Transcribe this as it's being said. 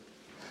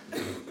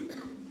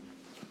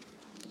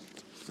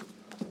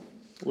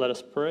Let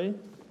us pray.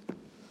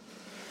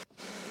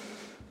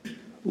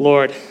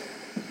 Lord,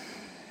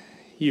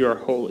 you are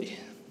holy.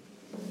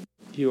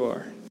 You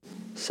are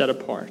set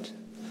apart.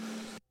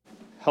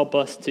 Help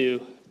us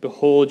to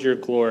behold your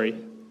glory,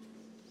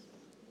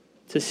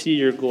 to see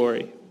your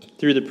glory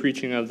through the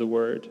preaching of the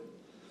word,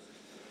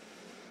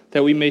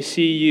 that we may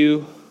see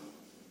you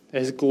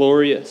as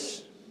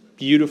glorious,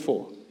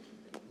 beautiful,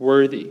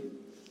 worthy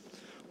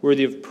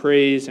of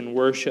praise and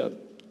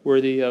worship,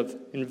 worthy of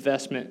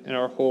investment in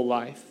our whole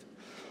life.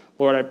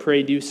 Lord, I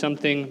pray do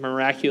something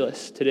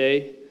miraculous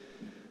today,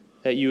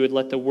 that you would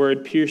let the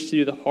word pierce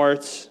through the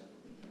hearts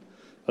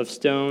of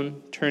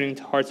stone, turning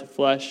to hearts of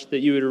flesh,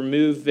 that you would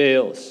remove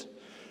veils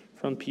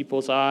from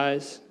people's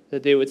eyes,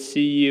 that they would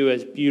see you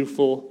as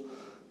beautiful,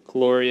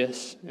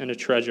 glorious, and a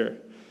treasure.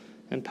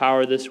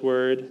 Empower this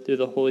word through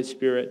the Holy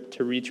Spirit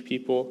to reach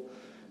people,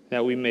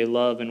 that we may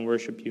love and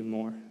worship you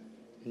more.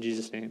 In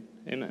Jesus' name,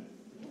 amen.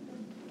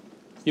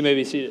 You may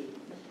be seated.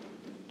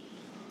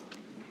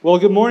 Well,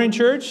 good morning,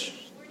 church.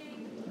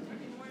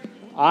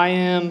 I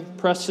am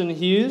Preston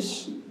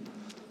Hughes.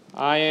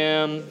 I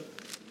am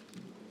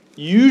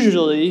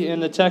usually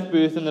in the tech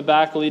booth in the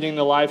back leading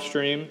the live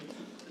stream,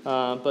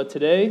 but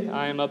today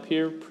I am up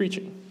here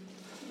preaching.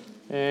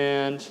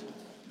 And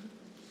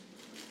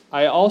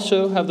I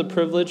also have the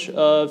privilege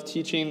of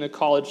teaching the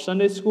college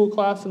Sunday school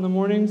class in the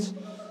mornings.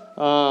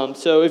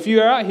 So if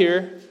you are out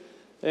here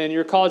and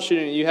you're a college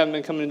student and you haven't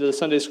been coming to the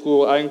Sunday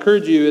school, I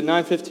encourage you at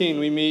 9:15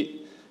 we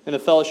meet in the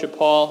fellowship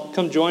hall.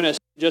 Come join us.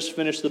 We just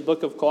finished the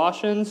book of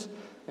Colossians,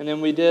 and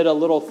then we did a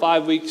little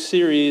 5-week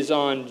series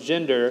on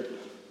gender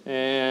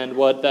and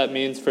what that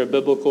means for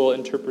biblical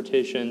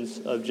interpretations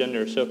of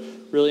gender. So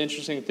really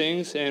interesting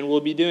things, and we'll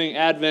be doing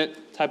Advent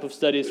type of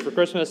studies for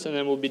Christmas, and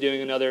then we'll be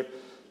doing another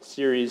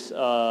series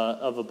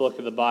of a book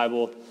of the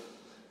Bible.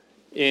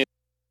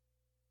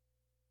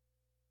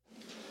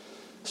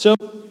 So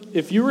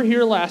if you were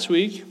here last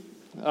week,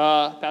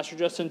 Pastor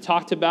Justin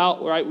talked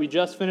about, right, we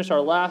just finished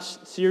our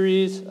last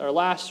series, our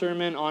last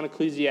sermon on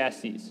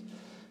Ecclesiastes.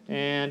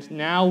 And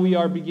now we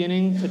are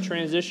beginning to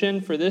transition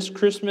for this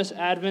Christmas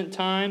Advent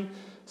time,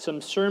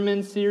 some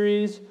sermon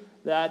series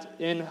that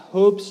in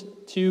hopes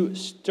to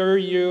stir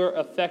your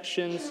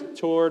affections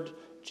toward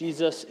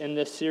Jesus in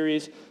this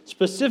series,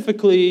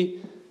 specifically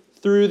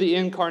through the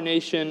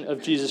incarnation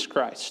of Jesus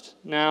Christ.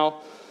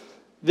 Now,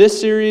 this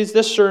series,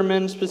 this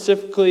sermon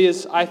specifically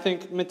is, I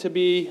think, meant to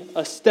be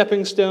a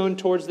stepping stone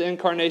towards the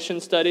incarnation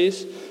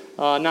studies,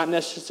 not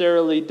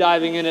necessarily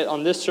diving in it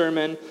on this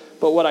sermon,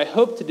 but what I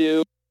hope to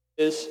do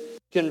is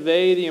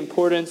convey the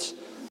importance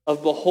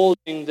of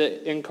beholding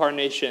the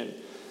incarnation,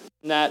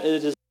 and that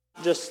it is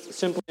not just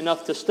simply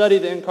enough to study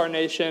the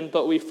incarnation,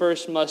 but we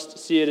first must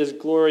see it as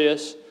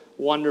glorious,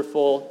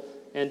 wonderful,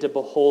 and to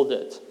behold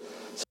it.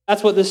 So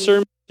that's what this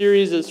sermon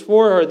series is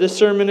for, or this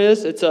sermon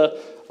is. It's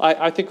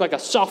I think like a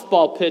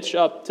softball pitch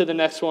up to the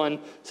next one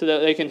so that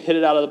they can hit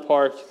it out of the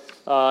park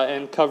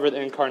and cover the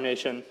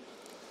incarnation.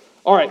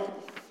 All right,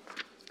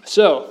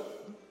 so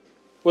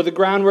with the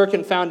groundwork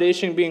and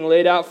foundation being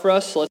laid out for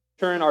us, let's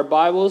turn our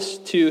Bibles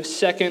to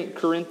 2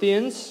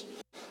 Corinthians.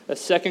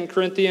 2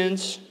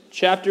 Corinthians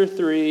chapter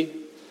 3,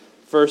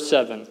 verse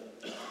 7.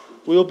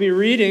 We'll be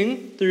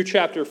reading through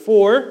chapter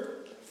 4,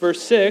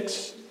 verse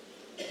 6,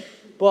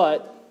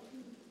 but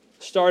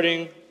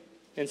starting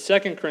in 2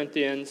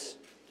 Corinthians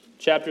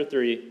chapter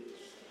 3,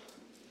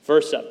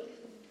 verse 7.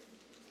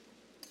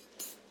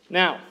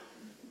 Now,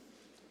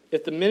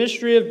 if the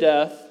ministry of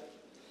death,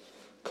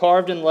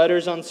 carved in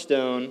letters on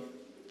stone,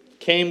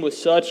 came with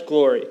such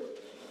glory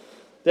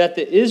that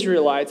the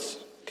Israelites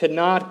could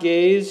not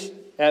gaze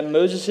at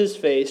Moses'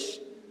 face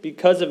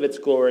because of its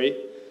glory,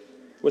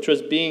 which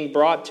was being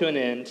brought to an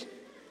end,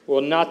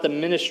 will not the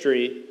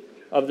ministry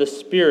of the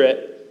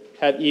Spirit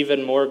have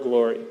even more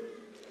glory?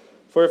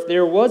 For if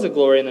there was a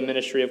glory in the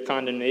ministry of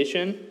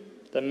condemnation,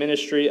 the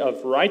ministry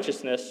of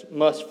righteousness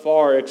must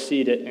far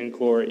exceed it in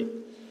glory.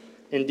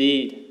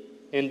 Indeed,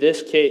 in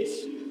this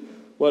case,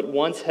 what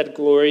once had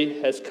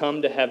glory has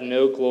come to have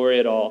no glory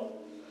at all,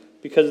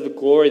 because of the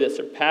glory that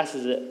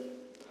surpasses it.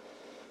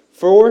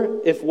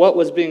 For if what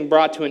was being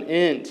brought to an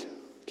end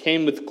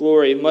came with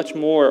glory, much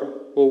more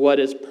will what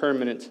is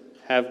permanent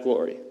have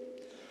glory.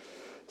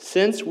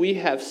 Since we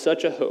have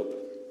such a hope,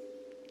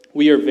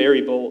 we are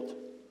very bold,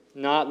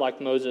 not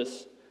like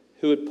Moses,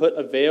 who would put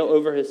a veil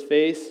over his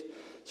face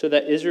so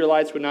that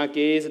Israelites would not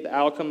gaze at the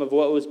outcome of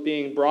what was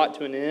being brought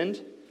to an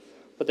end,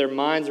 but their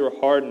minds were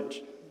hardened.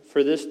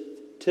 For this,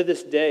 to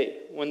this day,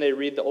 when they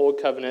read the Old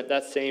Covenant,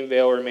 that same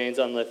veil remains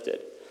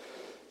unlifted,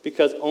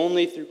 because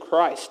only through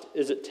Christ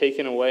is it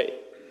taken away.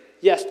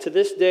 Yes, to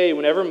this day,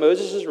 whenever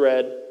Moses is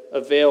read, a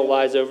veil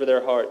lies over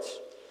their hearts.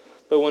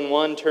 But when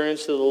one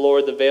turns to the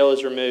Lord, the veil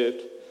is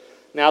removed.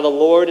 Now the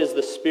Lord is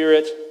the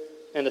Spirit,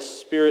 and the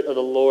Spirit of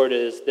the Lord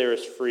there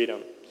is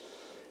freedom.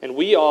 And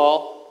we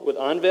all, with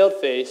unveiled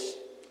face,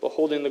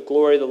 beholding the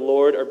glory of the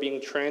Lord, are being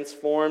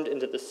transformed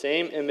into the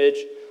same image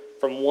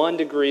from one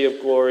degree of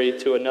glory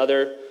to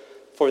another.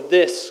 For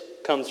this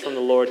comes from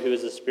the Lord who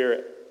is the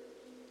Spirit.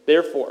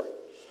 Therefore,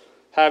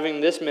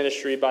 Having this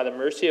ministry by the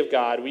mercy of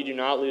God, we do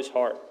not lose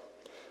heart.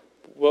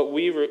 But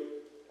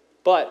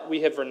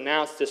we have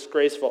renounced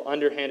disgraceful,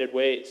 underhanded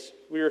ways.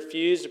 We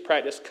refuse to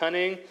practice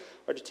cunning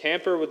or to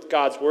tamper with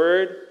God's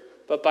word,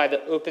 but by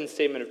the open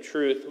statement of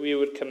truth, we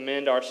would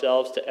commend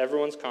ourselves to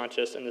everyone's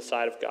conscience in the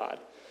sight of God.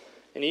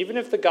 And even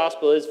if the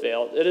gospel is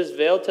veiled, it is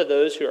veiled to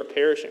those who are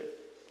perishing.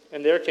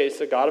 In their case,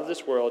 the God of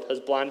this world has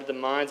blinded the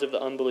minds of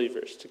the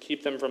unbelievers to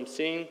keep them from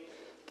seeing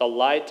the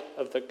light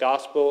of the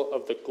gospel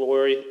of the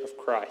glory of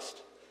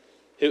Christ,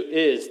 who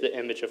is the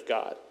image of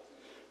God.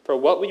 For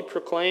what we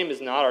proclaim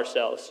is not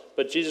ourselves,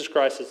 but Jesus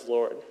Christ is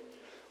Lord,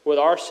 with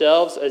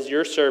ourselves as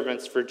your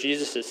servants for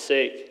Jesus'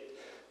 sake.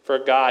 For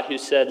God, who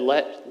said,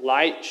 "Let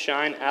light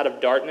shine out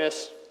of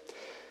darkness,"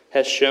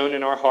 has shone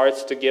in our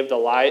hearts to give the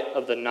light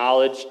of the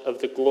knowledge of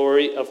the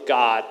glory of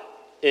God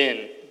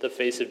in the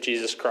face of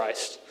Jesus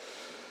Christ.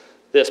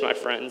 This, my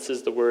friends,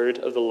 is the word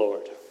of the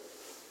Lord.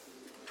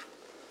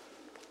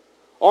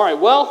 All right,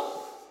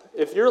 well,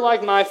 if you're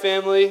like my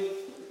family,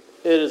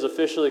 it is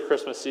officially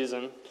Christmas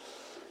season.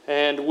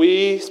 And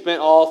we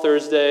spent all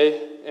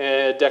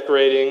Thursday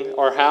decorating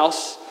our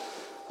house.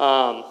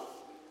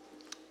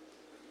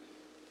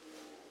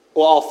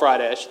 All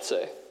Friday, I should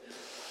say.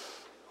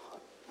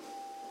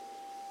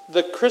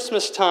 The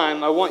Christmas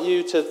time, I want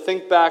you to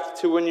think back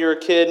to when you're a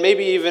kid,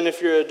 maybe even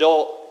if you're an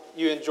adult,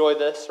 you enjoy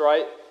this,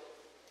 right?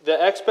 The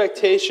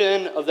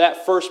expectation of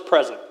that first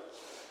present,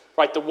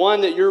 right? The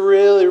one that you're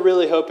really,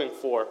 really hoping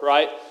for,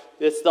 right?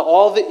 It's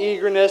all the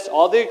eagerness,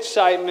 all the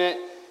excitement.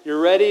 You're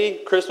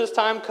ready. Christmas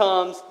time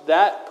comes,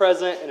 that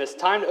present, and it's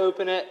time to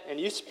open it, and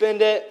you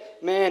spend it,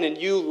 man, and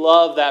you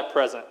love that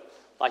present.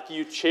 Like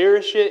you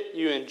cherish it,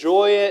 you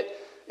enjoy it.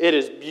 It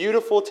is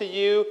beautiful to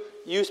you.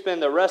 You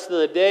spend the rest of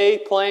the day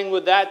playing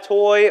with that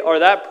toy or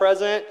that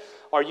present,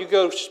 or you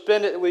go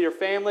spend it with your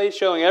family,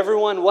 showing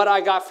everyone what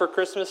I got for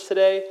Christmas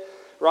today,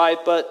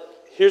 right?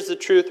 But here's the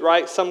truth,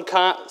 right? Some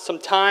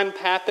time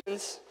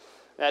happens.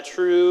 That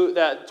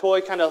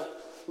toy kind of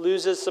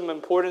loses some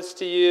importance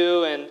to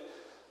you, and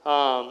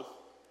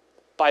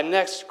by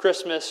next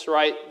Christmas,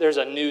 right, there's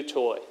a new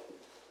toy.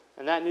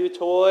 And that new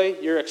toy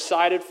you're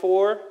excited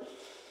for,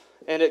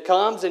 and it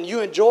comes and you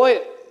enjoy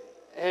it,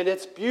 and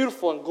it's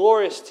beautiful and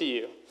glorious to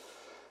you.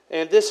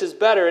 And this is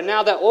better. And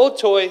now that old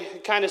toy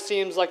kind of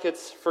seems like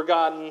it's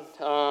forgotten,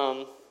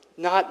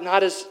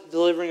 not as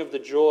delivering of the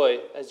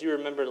joy as you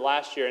remembered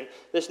last year. And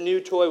this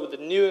new toy with the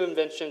new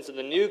inventions and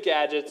the new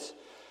gadgets,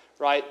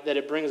 right, that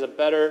it brings a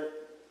better,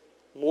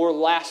 more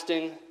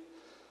lasting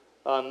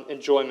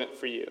enjoyment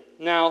for you.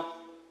 Now,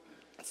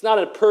 it's not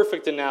a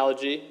perfect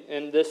analogy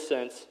in this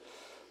sense,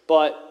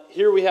 but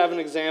here we have an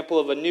example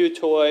of a new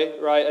toy,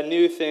 right, a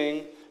new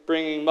thing,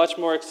 bringing much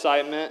more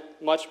excitement,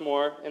 much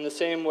more. In the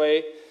same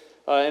way,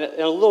 and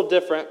a little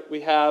different,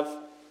 we have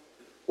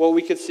what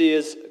we could see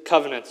as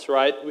covenants,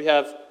 right? We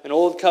have an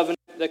old covenant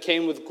that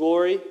came with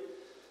glory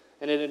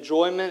and an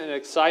enjoyment and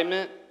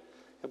excitement,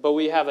 but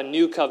we have a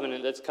new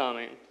covenant that's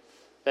coming,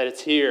 that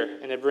it's here,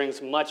 and it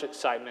brings much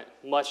excitement,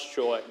 much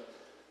joy,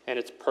 and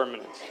it's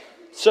permanent.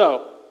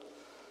 So,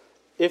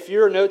 if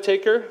you're a note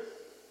taker,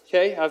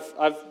 okay,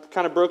 I've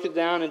kind of broke it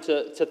down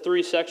into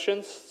three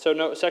sections.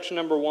 So section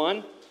number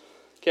 1,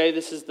 okay,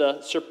 this is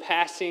the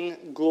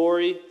surpassing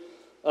glory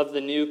of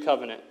the new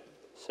covenant.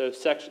 So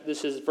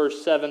this is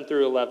verse 7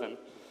 through 11.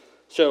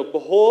 So,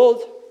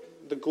 behold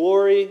the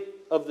glory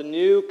of the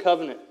new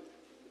covenant.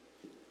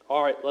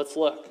 All right, let's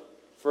look.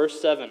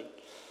 Verse 7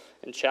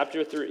 in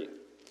chapter 3.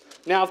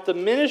 Now, if the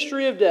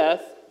ministry of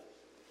death,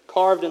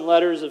 carved in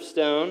letters of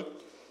stone,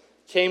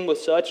 came with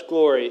such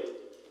glory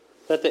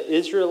that the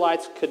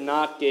Israelites could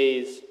not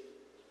gaze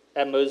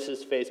at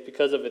Moses' face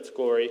because of its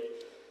glory,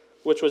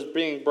 which was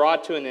being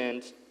brought to an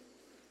end,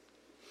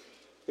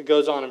 it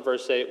goes on in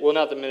verse 8, will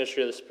not the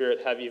ministry of the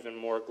Spirit have even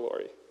more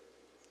glory?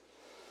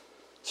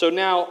 So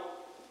now,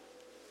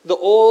 the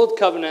Old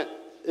Covenant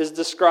is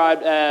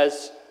described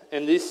as,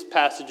 in these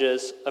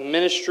passages, a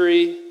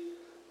ministry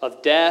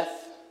of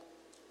death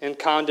and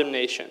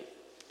condemnation.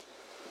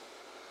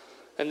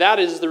 And that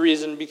is the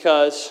reason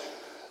because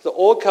the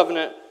Old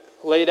Covenant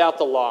laid out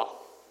the law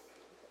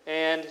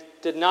and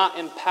did not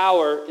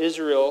empower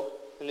Israel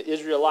and the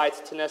Israelites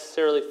to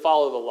necessarily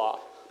follow the law.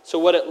 So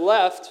what it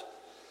left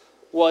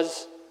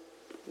was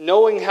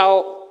knowing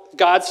how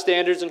God's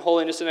standards and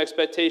holiness and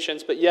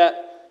expectations, but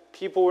yet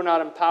people were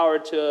not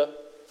empowered to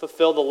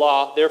fulfill the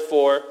law.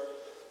 Therefore,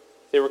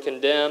 they were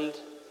condemned,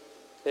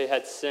 they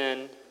had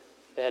sin,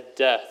 they had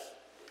death.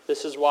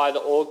 This is why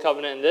the Old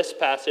Covenant in this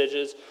passage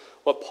is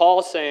what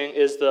Paul's saying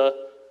is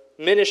the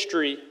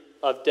ministry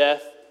of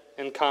death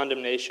and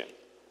condemnation.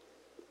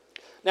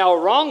 Now, a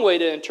wrong way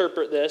to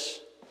interpret this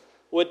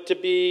would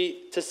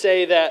be to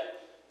say that,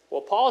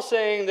 well, Paul's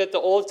saying that the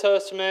Old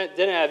Testament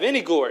didn't have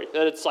any glory,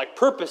 that it's like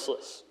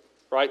purposeless,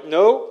 right?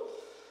 No,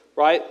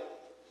 right?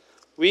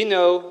 We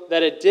know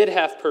that it did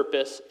have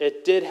purpose.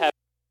 It did have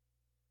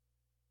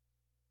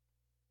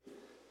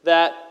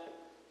that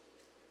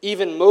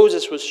even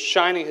Moses was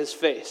shining his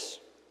face.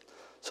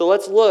 So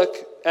let's look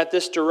at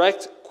this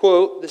direct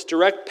quote, this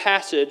direct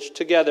passage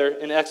together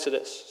in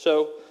Exodus.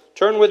 So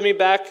turn with me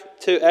back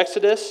to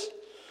Exodus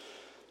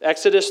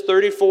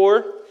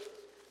 34,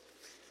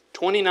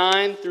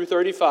 29 through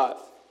 35.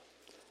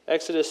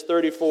 Exodus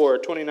 34,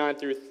 29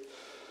 through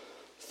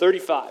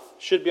 35.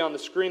 Should be on the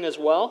screen as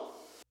well.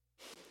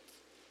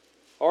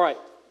 All right.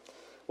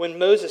 When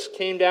Moses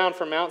came down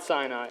from Mount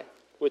Sinai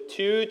with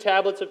 2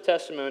 tablets of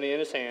testimony in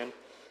his hand,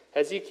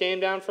 as he came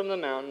down from the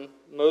mountain,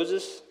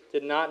 Moses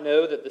did not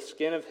know that the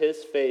skin of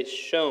his face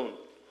shone,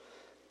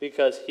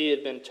 because he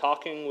had been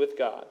talking with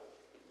God.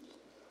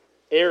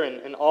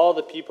 Aaron and all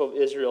the people of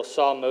Israel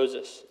saw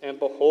Moses, and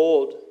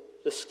behold,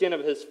 the skin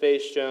of his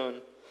face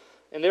shone,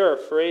 and they were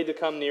afraid to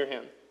come near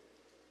him.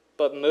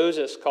 But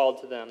Moses called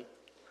to them,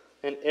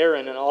 and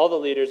Aaron and all the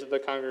leaders of the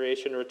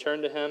congregation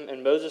returned to him,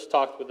 and Moses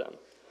talked with them.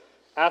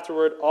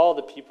 Afterward, all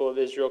the people of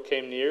Israel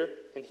came near,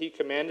 and he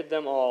commanded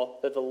them all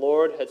that the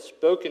Lord had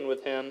spoken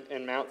with him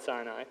in Mount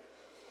Sinai.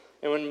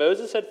 And when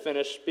Moses had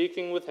finished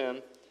speaking with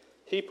him,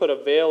 he put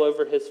a veil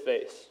over his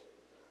face.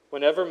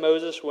 Whenever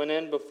Moses went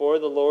in before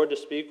the Lord to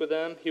speak with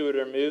him, he would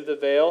remove the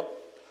veil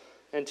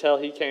until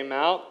he came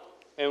out.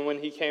 And when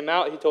he came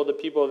out, he told the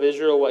people of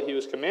Israel what he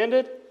was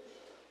commanded.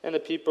 And the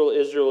people of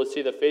Israel would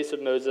see the face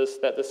of Moses,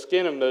 that the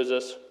skin of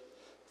Moses'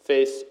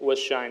 face was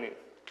shining.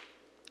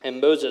 And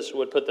Moses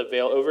would put the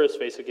veil over his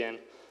face again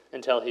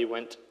until he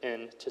went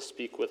in to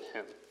speak with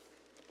him.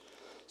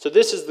 So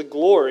this is the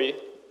glory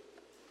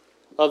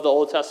of the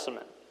Old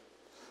Testament,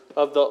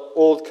 of the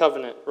Old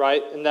Covenant,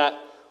 right? And that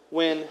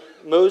when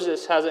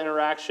Moses has an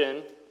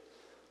interaction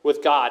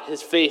with God,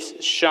 his face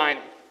is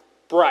shining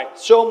bright.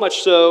 So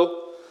much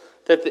so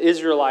that the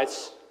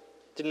Israelites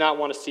did not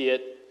want to see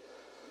it,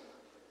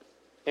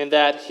 and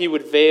that he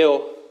would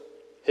veil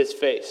his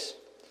face.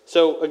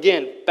 So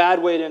again,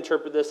 bad way to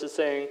interpret this is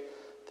saying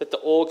that the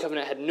Old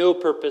Covenant had no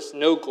purpose,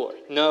 no glory.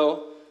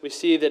 No, we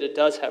see that it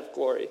does have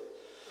glory.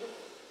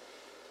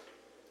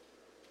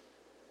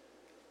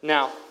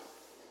 Now,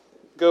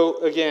 go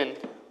again.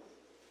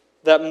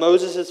 That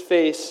Moses'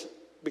 face,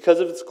 because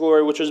of its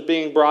glory, which was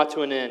being brought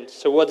to an end.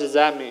 So what does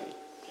that mean?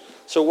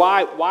 So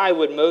why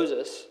would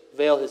Moses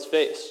veil his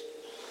face?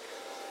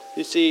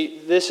 You see,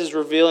 this is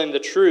revealing the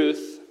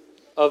truth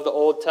of the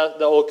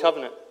Old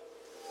Covenant.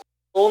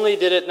 Only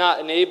did it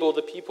not enable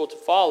the people to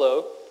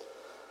follow,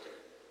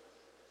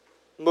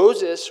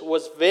 Moses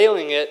was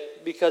veiling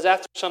it because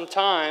after some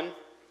time,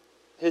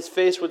 his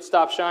face would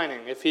stop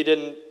shining if he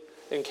didn't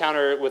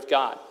encounter it with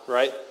God,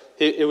 right?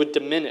 It would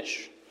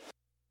diminish.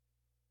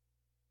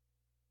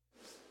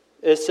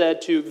 It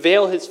said to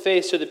veil his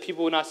face so that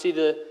people would not see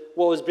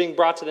what was being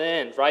brought to the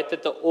end, right?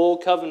 That the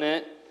Old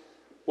Covenant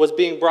was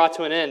being brought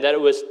to an end, that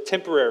it was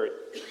temporary.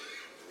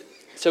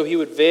 So he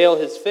would veil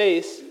his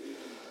face,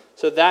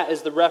 so that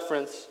is the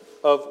reference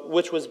of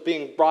which was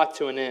being brought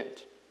to an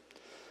end.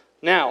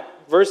 Now,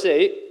 verse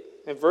 8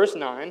 and verse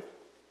 9,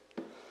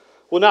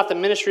 will not the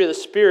ministry of the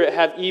Spirit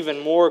have even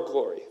more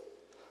glory?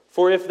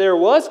 For if there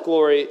was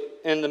glory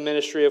in the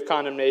ministry of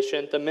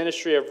condemnation, the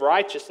ministry of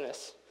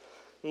righteousness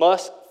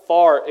must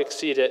far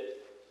exceed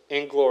it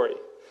in glory.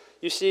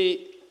 You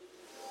see,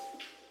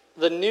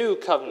 the new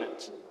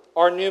covenant,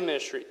 our new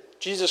ministry,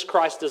 Jesus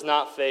Christ does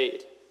not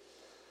fade.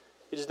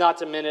 He does not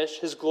diminish.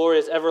 His glory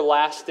is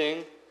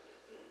everlasting.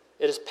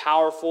 It is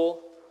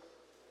powerful,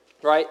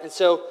 right? And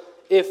so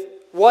if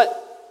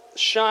what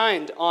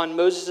shined on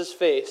Moses'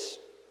 face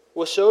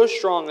was so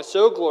strong and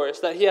so glorious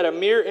that he had a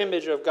mirror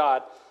image of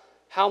God,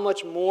 how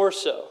much more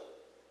so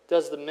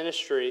does the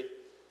ministry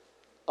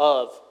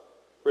of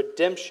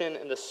redemption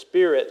and the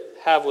Spirit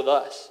have with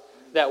us,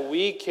 that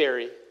we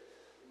carry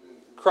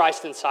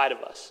Christ inside of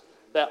us,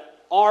 that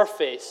our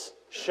face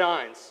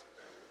shines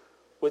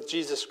with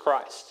Jesus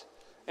Christ,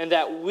 and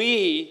that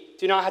we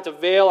do not have to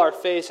veil our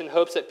face in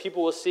hopes that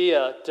people will see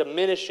a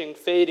diminishing,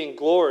 fading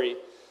glory,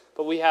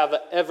 but we have an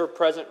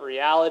ever-present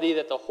reality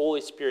that the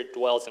Holy Spirit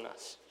dwells in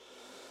us.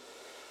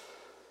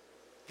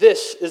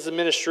 This is the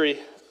ministry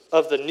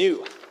of the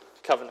new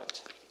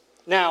covenant.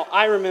 Now,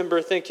 I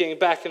remember thinking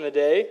back in the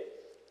day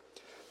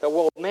that,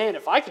 well, man,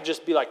 if I could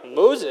just be like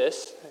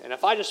Moses, and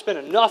if I just spent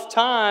enough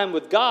time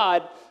with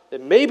God,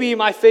 then maybe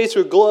my face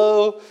would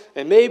glow,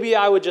 and maybe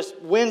I would just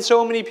win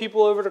so many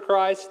people over to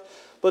Christ.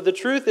 But the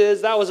truth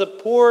is, that was a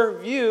poor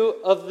view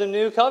of the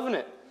new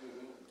covenant.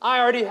 I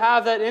already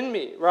have that in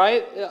me,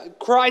 right?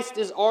 Christ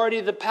is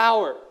already the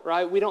power,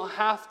 right? We don't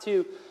have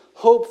to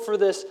hope for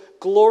this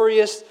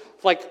glorious,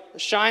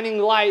 shining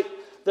light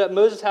that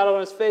Moses had on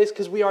his face,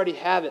 because we already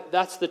have it.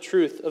 That's the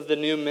truth of the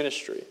new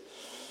ministry.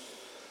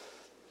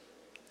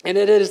 And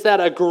it is that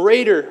a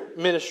greater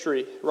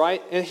ministry,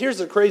 right? And here's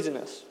the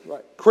craziness,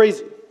 right?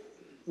 Crazy.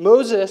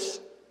 Moses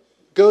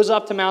goes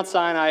up to Mount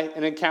Sinai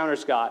and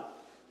encounters God.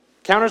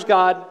 Encounters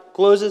God,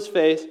 glows his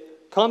face,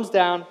 comes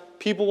down,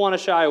 people want to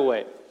shy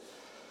away.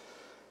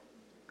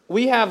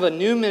 We have a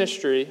new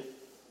ministry,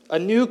 a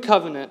new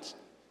covenant,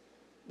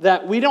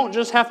 that we don't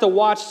just have to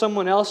watch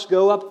someone else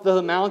go up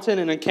the mountain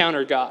and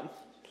encounter God.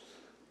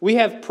 We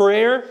have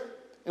prayer,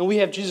 and we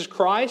have Jesus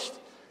Christ,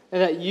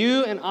 and that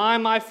you and I,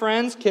 my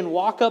friends, can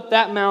walk up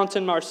that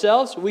mountain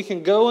ourselves. We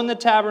can go in the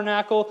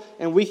tabernacle,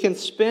 and we can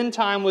spend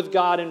time with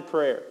God in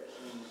prayer.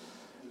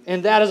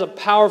 And that is a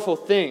powerful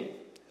thing.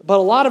 But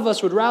a lot of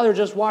us would rather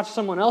just watch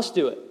someone else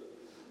do it.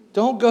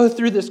 Don't go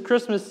through this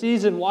Christmas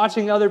season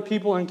watching other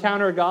people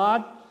encounter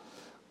God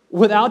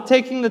without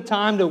taking the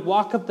time to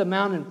walk up the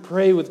mountain and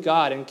pray with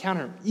God,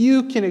 encounter Him.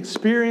 You can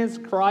experience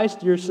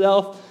Christ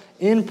yourself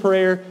in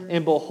prayer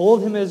and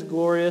behold Him as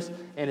glorious,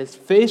 and His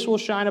face will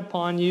shine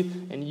upon you,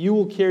 and you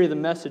will carry the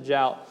message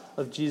out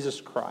of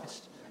Jesus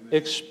Christ. Amen.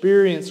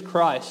 Experience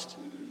Christ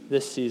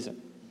this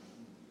season.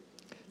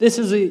 This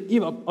is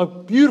a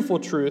beautiful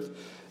truth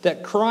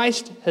that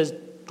Christ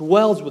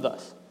dwells with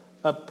us,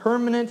 a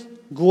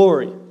permanent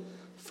glory.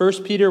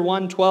 1 Peter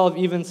 1:12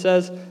 even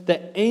says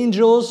that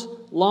angels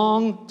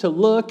long to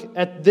look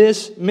at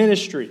this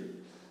ministry,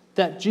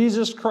 that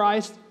Jesus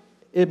Christ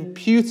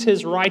imputes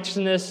His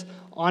righteousness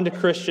onto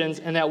Christians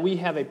and that we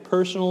have a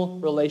personal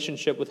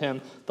relationship with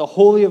Him. The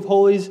Holy of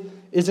Holies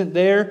isn't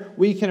there.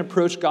 We can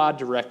approach God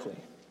directly.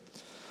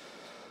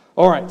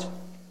 All right.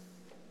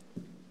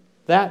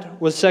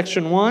 That was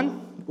section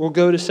 1. We'll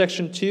go to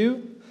section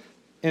 2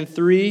 and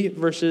 3,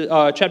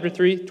 chapter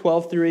 3,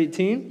 12 through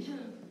 18.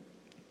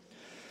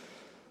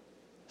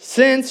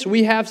 Since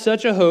we have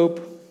such a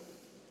hope,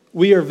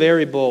 we are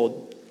very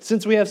bold.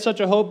 Since we have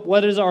such a hope,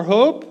 what is our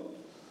hope?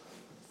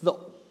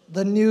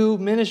 The new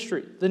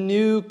ministry, the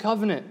new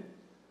covenant,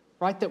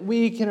 right? That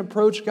we can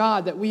approach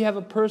God, that we have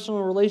a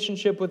personal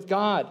relationship with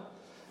God.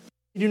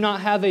 We do not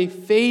have a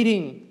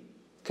fading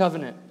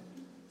covenant,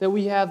 that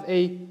we have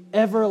an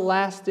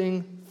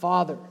everlasting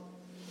Father.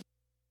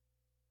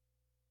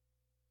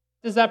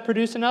 Does that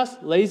produce in us?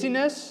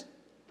 Laziness?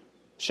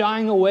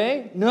 Shying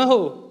away?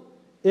 No.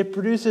 It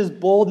produces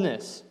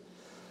boldness.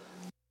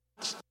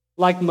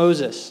 Like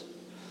Moses,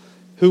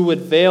 who would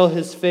veil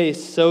his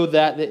face so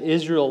that the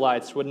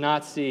Israelites would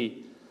not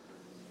see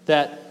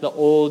that the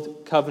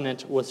old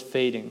covenant was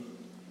fading.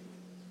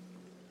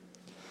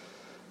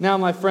 Now,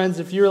 my friends,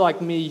 if you're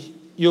like me,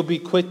 you'll be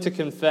quick to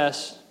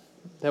confess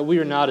that we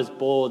are not as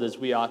bold as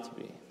we ought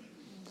to be.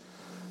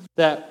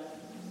 That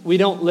we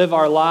don't live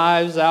our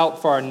lives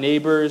out for our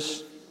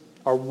neighbors,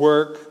 our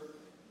work,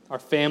 our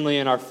family,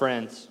 and our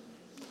friends.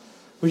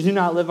 We do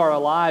not live our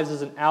lives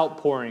as an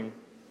outpouring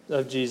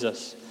of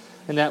Jesus.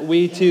 And that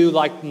we too,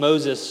 like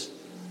Moses,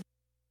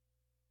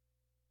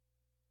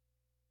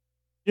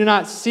 do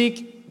not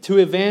seek to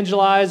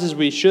evangelize as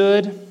we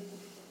should.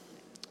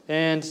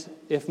 And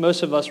if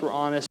most of us were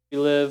honest, we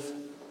live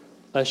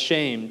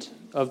ashamed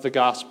of the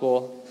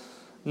gospel,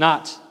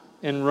 not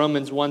in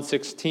Romans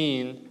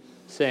 1:16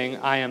 saying,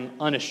 I am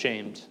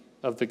unashamed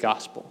of the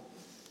gospel.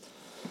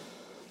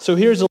 So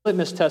here's a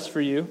litmus test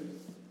for you.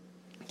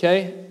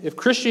 Okay? If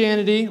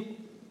Christianity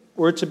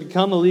were to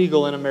become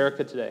illegal in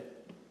America today,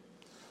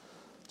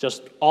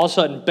 just all of a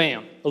sudden,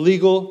 bam,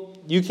 illegal,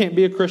 you can't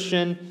be a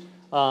Christian,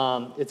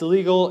 it's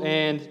illegal,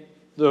 and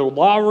the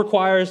law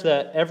requires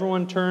that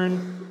everyone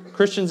turn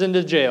Christians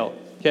into jail,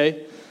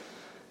 okay?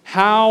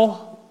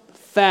 How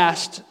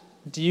fast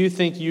do you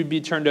think you'd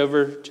be turned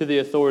over to the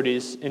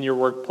authorities in your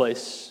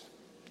workplace,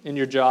 in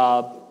your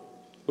job,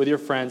 with your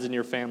friends and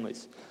your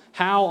families?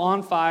 How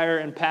on fire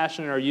and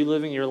passionate are you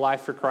living your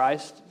life for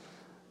Christ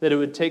that it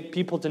would take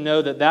people to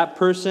know that that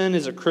person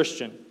is a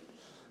Christian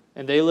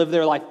and they live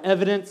their life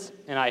evidence,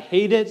 and I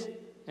hate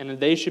it, and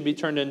they should be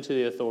turned into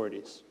the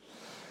authorities?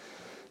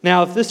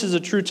 Now, if this is a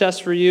true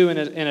test for you and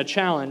a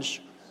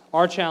challenge,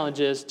 our challenge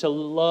is to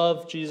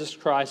love Jesus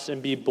Christ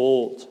and be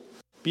bold.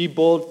 Be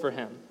bold for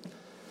Him.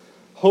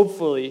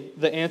 Hopefully,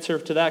 the answer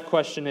to that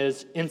question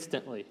is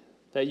instantly,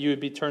 that you would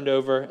be turned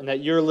over and that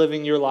you're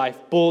living your life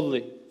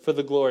boldly for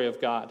the glory of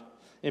God,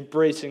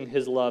 embracing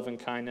His love and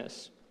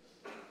kindness.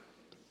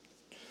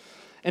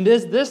 And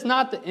is this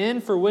not the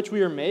end for which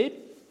we are made?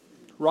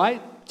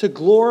 Right? To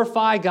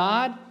glorify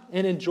God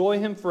and enjoy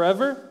Him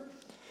forever?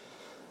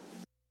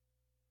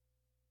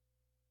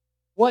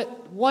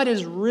 What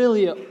is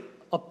really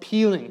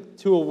appealing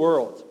to a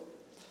world?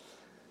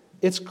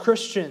 It's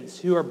Christians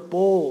who are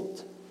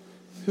bold,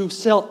 who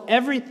sell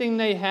everything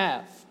they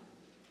have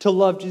to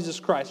love Jesus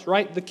Christ,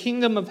 right? The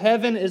kingdom of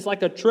heaven is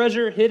like a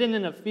treasure hidden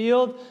in a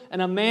field, and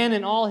a man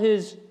in all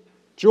his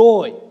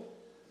joy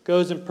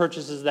goes and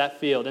purchases that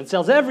field and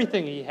sells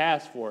everything he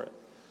has for it.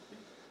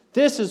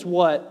 This is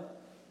what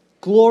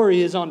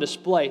glory is on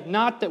display.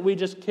 Not that we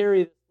just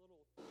carry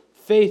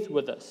faith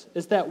with us.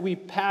 It's that we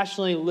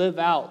passionately live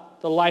out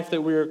the life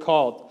that we are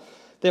called.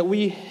 That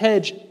we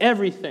hedge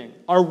everything,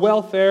 our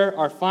welfare,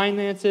 our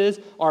finances,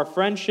 our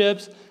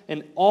friendships,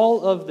 and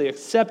all of the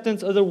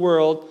acceptance of the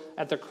world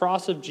at the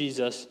cross of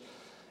Jesus,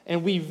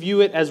 and we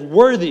view it as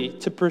worthy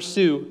to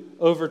pursue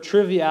over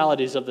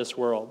trivialities of this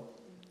world.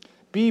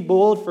 Be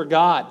bold for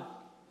God.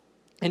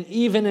 And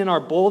even in our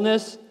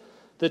boldness,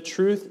 the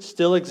truth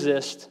still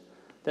exists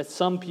that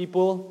some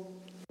people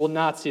will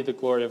not see the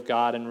glory of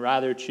God and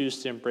rather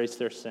choose to embrace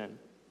their sin.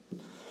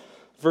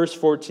 Verse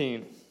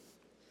 14.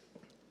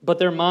 But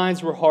their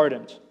minds were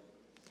hardened.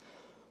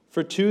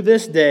 For to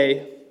this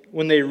day,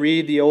 when they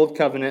read the Old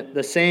Covenant,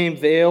 the same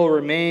veil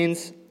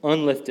remains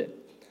unlifted,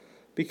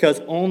 because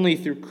only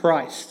through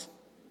Christ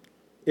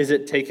is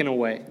it taken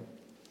away.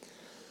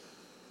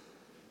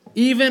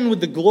 Even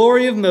with the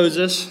glory of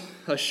Moses,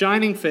 a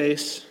shining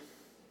face,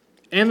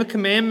 and the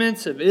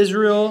commandments of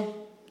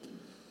Israel,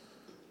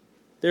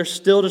 they're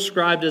still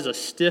described as a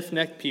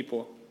stiff-necked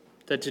people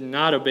that did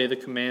not obey the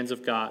commands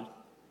of God.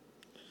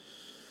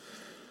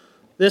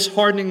 This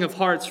hardening of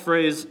hearts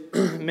phrase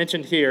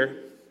mentioned here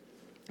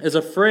is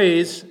a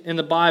phrase in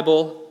the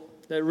Bible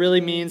that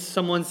really means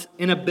someone's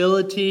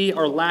inability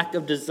or lack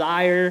of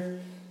desire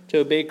to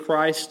obey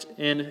Christ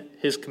and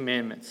his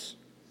commandments.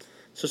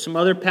 So some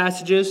other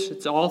passages,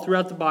 it's all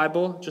throughout the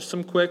Bible, just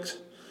some quicks.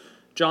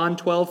 John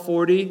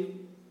 12:40,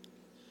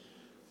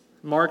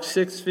 Mark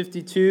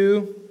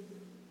 6:52,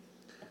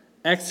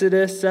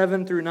 Exodus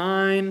 7 through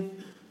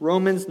 9,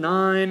 Romans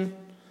 9.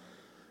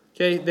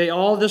 Okay, they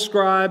all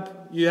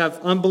describe, you have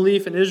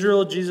unbelief in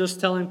Israel, Jesus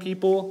telling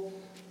people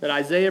that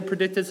Isaiah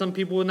predicted some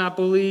people would not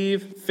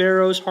believe.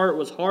 Pharaoh's heart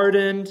was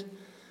hardened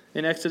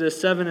in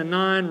Exodus 7 and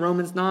 9,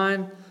 Romans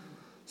 9.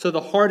 So the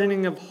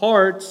hardening of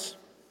hearts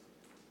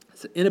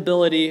is the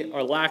inability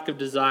or lack of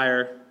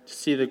desire to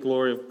see the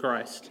glory of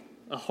Christ.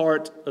 A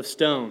heart of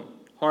stone,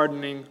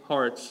 hardening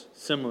hearts,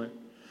 similar.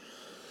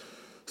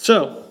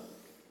 So,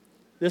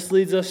 this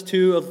leads us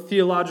to a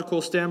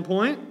theological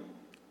standpoint.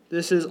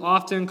 This is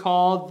often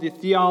called the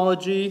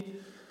theology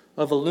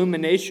of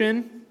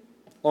illumination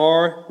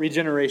or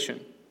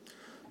regeneration.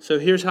 So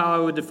here's how I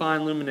would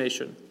define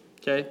illumination.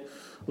 Okay?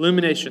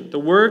 Illumination, the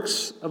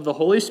works of the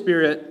Holy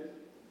Spirit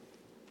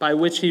by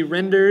which he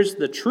renders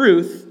the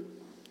truth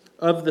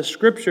of the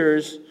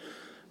Scriptures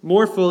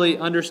more fully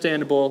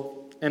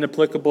understandable and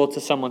applicable to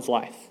someone's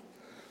life.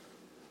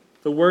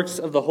 The works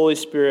of the Holy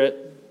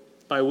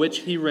Spirit by which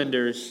he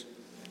renders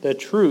the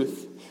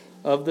truth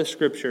of the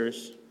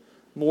Scriptures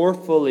more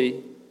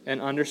fully and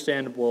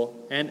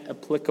understandable and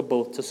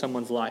applicable to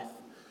someone's life.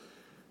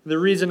 The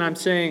reason I'm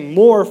saying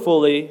more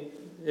fully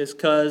is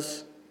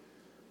because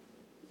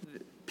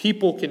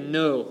people can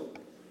know,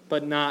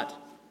 but not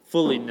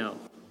fully know.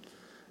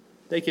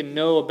 They can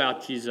know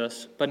about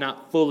Jesus, but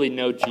not fully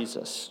know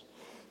Jesus.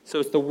 So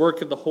it's the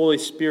work of the Holy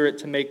Spirit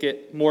to make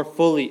it more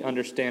fully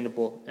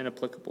understandable and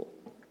applicable.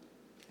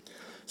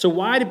 So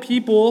why do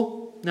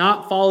people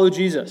not follow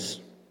Jesus?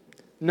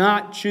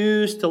 Not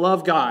choose to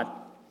love God?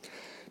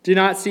 Do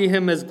not see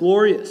him as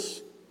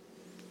glorious?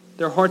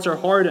 Their hearts are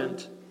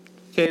hardened.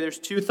 Okay, there's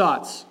two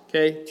thoughts.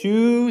 Okay,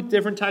 two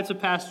different types of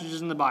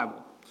passages in the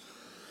Bible.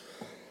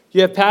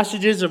 You have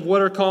passages of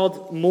what are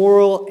called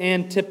moral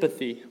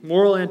antipathy.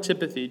 Moral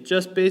antipathy,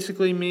 just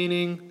basically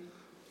meaning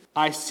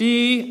I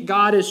see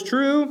God is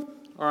true,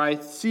 or I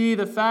see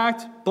the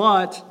fact,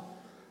 but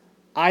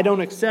I don't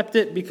accept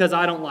it because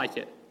I don't like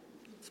it.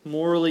 It's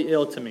morally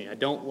ill to me. I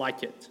don't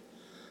like it.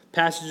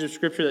 Passages of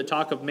Scripture that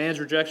talk of man's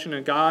rejection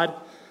of God,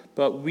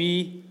 but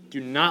we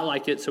do not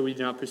like it, so we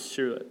do not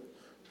pursue it.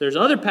 There's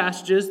other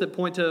passages that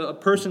point to a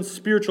person's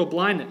spiritual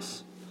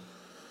blindness,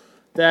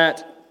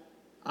 that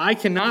I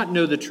cannot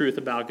know the truth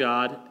about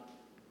God,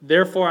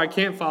 therefore I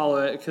can't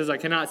follow it because I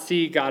cannot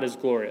see God as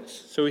glorious.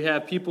 So we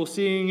have people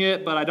seeing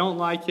it, but I don't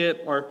like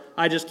it, or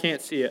I just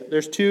can't see it.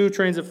 There's two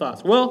trains of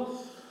thoughts.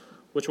 Well,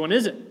 which one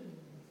is it?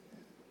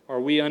 Are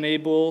we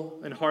unable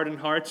and hardened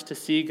hearts to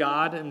see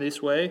God in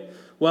this way?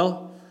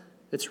 Well,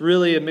 it's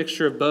really a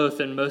mixture of both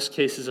in most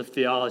cases of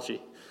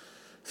theology.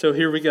 So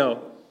here we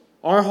go.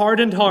 Our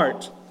hardened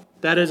heart,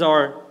 that is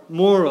our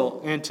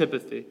moral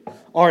antipathy,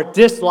 our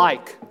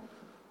dislike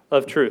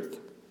of truth,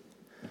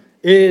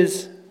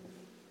 is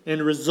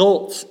and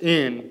results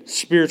in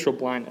spiritual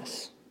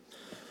blindness.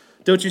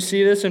 Don't you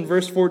see this in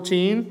verse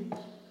 14?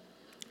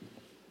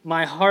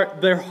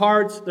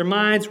 Their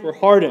minds were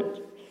hardened.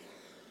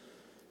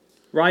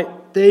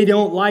 Right? They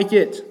don't like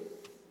it.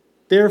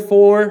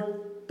 Therefore,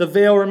 the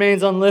veil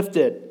remains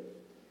unlifted.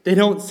 They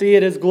don't see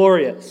it as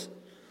glorious.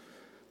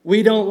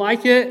 We don't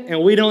like it,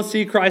 and we don't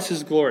see Christ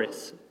as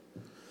glorious.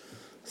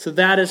 So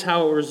that is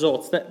how it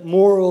results. That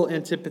moral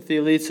antipathy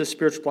leads to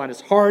spiritual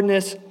blindness.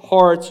 Hardness,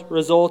 hearts,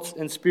 results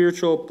in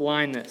spiritual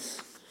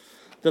blindness.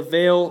 The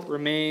veil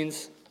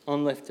remains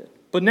unlifted.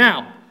 But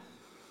now,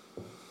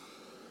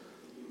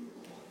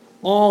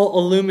 all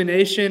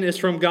illumination is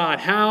from God.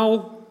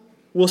 How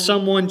will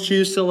someone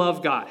choose to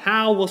love God?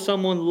 How will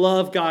someone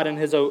love God and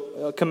his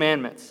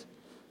commandments?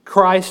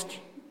 Christ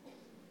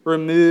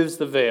removes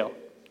the veil.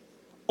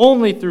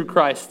 Only through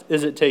Christ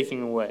is it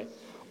taken away.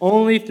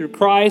 Only through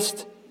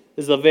Christ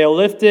is the veil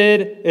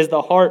lifted, is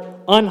the heart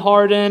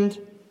unhardened.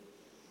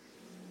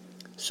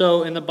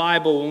 So in the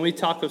Bible, when we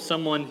talk of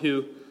someone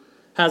who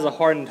has a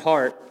hardened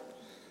heart,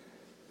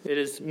 it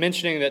is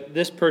mentioning that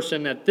this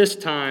person at this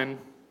time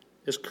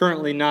is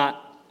currently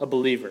not a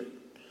believer.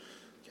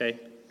 Okay?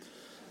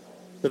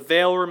 The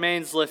veil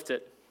remains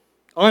lifted,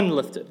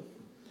 unlifted.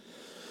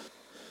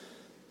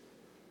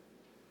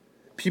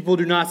 People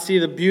do not see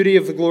the beauty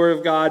of the glory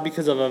of God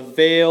because of a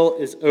veil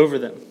is over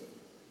them.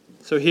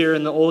 So here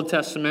in the Old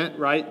Testament,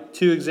 right,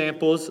 two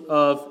examples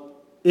of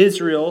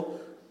Israel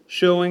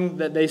showing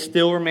that they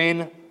still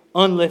remain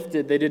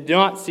unlifted. They did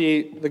not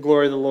see the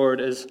glory of the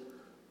Lord as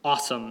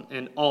awesome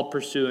and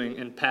all-pursuing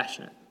and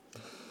passionate.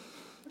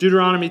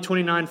 Deuteronomy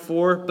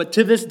 29:4, but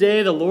to this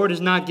day the Lord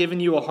has not given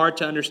you a heart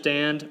to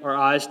understand, or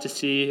eyes to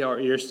see, or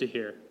ears to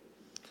hear.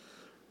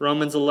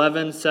 Romans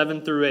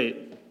 11:7 through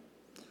 8.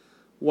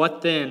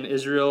 What then?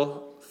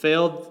 Israel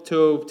failed to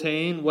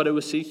obtain what it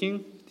was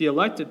seeking? The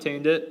elect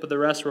obtained it, but the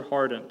rest were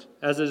hardened.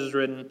 As it is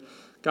written,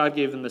 God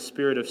gave them the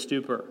spirit of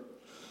stupor,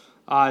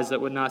 eyes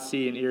that would not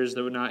see and ears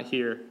that would not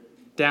hear,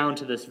 down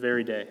to this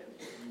very day.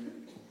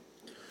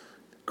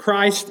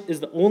 Christ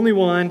is the only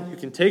one who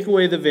can take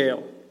away the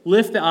veil,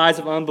 lift the eyes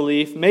of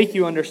unbelief, make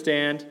you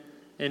understand,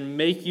 and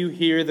make you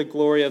hear the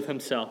glory of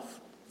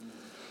himself.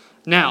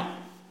 Now,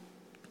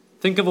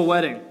 think of a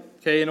wedding.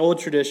 Okay, an old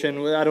tradition,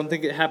 I don't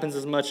think it happens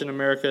as much in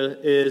America,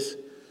 is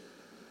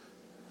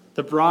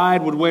the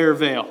bride would wear a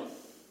veil,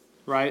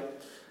 right?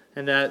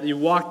 And that you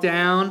walk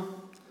down,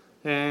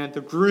 and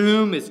the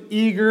groom is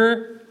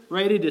eager,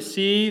 ready to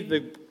see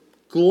the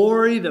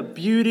glory, the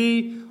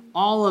beauty,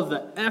 all of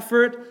the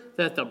effort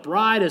that the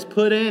bride has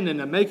put in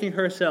into making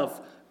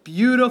herself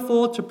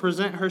beautiful to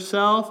present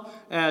herself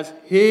as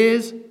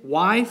his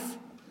wife.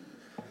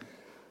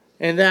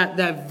 And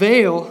that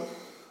veil,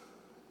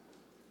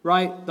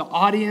 right, the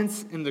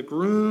audience and the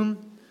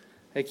groom,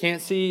 they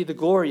can't see the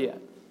glory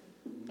yet.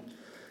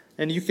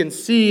 And you can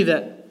see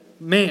that,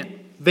 man,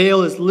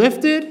 veil is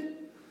lifted,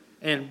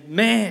 and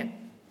man,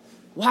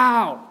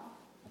 wow,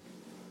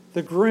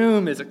 the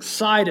groom is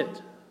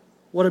excited.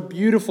 What a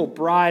beautiful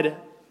bride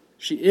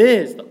she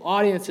is. The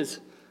audience is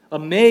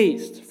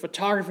amazed.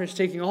 Photographers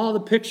taking all the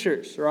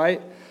pictures,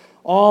 right?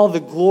 All the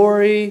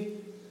glory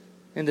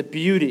and the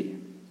beauty.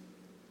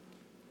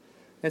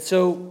 And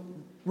so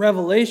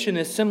Revelation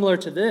is similar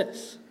to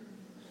this.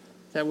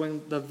 That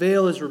when the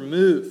veil is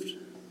removed,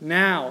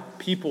 now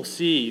people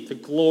see the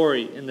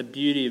glory and the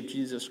beauty of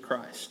Jesus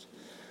Christ.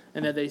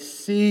 And that they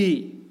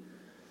see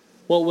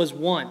what was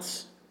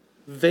once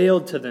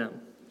veiled to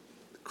them.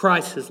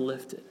 Christ has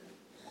lifted.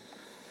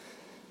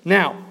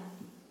 Now,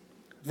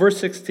 verse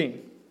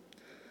 16.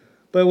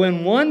 But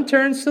when one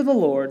turns to the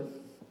Lord,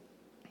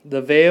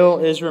 the veil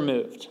is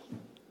removed.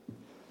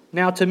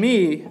 Now to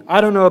me,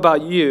 I don't know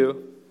about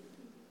you,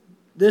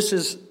 this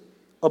is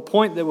a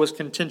point that was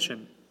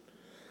contention.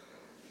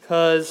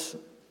 Because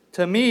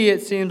to me,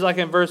 it seems like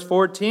in verse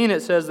 14,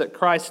 it says that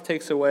Christ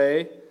takes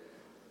away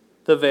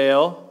the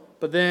veil.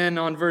 But then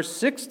on verse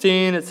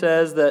 16, it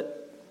says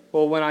that,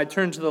 well, when I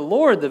turn to the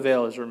Lord, the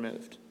veil is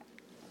removed.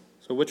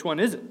 So which one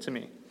is it to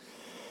me?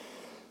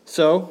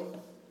 So,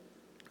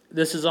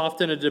 this is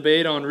often a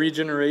debate on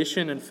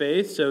regeneration and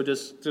faith. So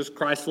does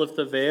Christ lift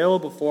the veil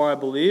before I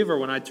believe or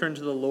when I turn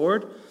to the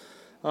Lord?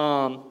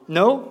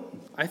 No.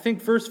 I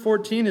think verse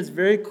 14 is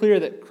very clear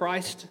that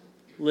Christ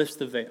lifts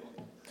the veil.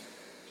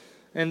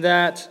 And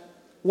that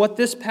what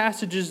this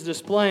passage is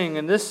displaying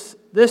in this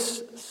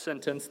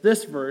sentence,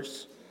 this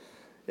verse,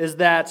 is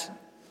that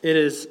it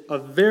is a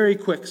very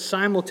quick,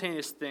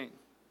 simultaneous thing.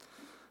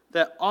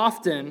 That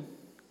often,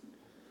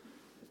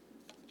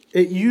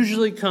 it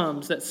usually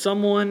comes that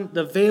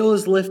the veil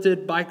is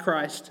lifted by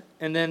Christ,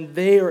 and then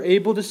they are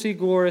able to see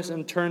glorious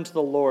and turn to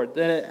the Lord.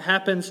 That it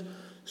happens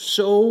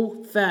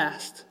so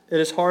fast, it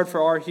is hard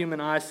for our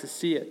human eyes to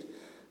see it.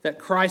 That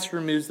Christ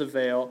removes the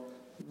veil,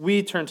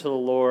 we turn to the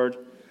Lord,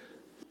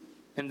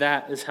 and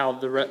that is how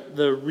the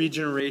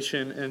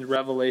regeneration and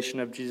revelation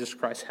of Jesus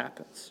Christ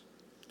happens.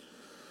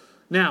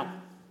 Now,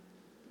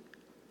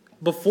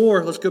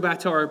 let's go back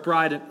to our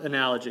bride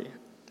analogy.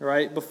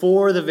 Right?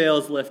 Before the veil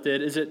is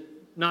lifted, is it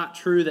not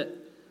true that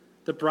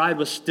the bride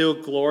was still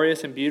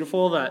glorious and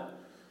beautiful, that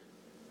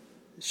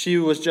she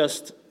was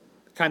just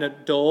kind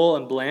of dull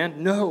and bland?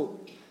 No.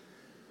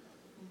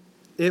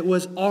 It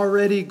was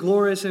already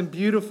glorious and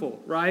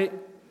beautiful, right?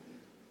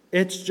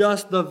 It's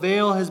just the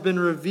veil has been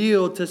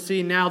revealed to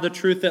see now the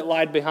truth that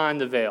lied behind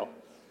the veil.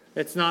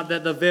 It's not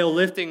that the veil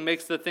lifting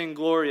makes the thing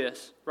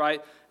glorious,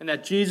 right? And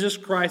that Jesus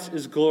Christ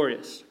is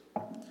glorious.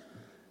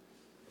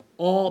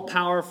 All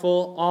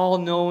powerful, all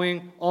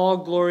knowing, all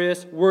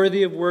glorious,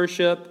 worthy of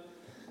worship.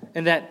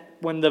 And that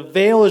when the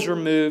veil is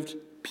removed,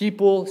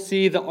 people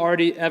see the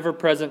already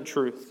ever-present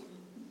truth.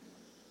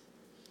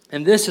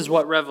 And this is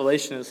what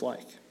Revelation is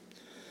like.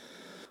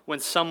 When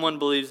someone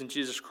believes in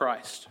Jesus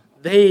Christ,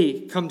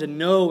 they come to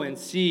know and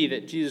see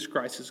that Jesus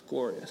Christ is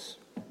glorious.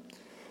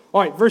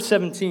 All right, verse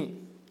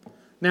 17.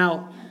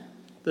 Now,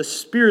 the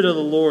Spirit of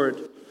the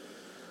Lord.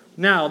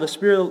 Now,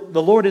 the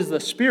Lord is the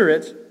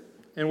Spirit,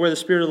 and where the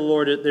Spirit of the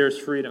Lord is, there is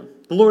freedom.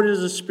 The Lord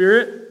is the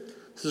Spirit.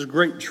 This is a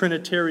great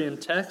Trinitarian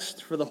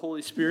text for the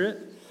Holy Spirit.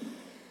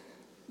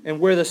 And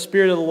where the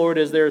Spirit of the Lord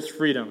is, there is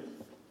freedom.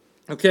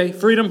 Okay,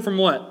 freedom from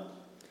what?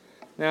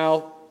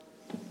 Now,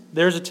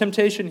 there's a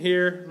temptation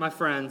here, my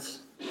friends,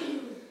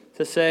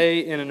 to say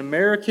in an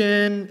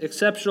American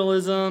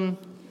exceptionalism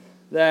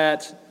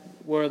that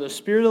where the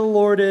Spirit of the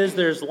Lord is,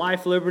 there's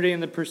life, liberty,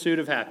 and the pursuit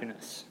of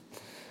happiness.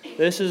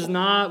 This is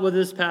not what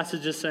this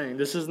passage is saying.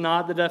 This is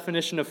not the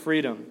definition of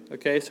freedom.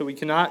 Okay, so we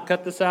cannot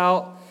cut this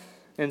out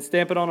and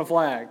stamp it on a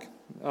flag.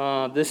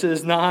 This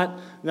is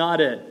not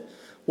it.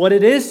 What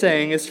it is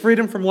saying is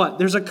freedom from what?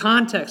 There's a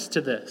context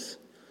to this.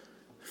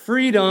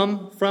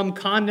 Freedom from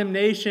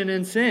condemnation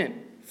and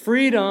sin.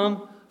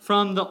 freedom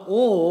from the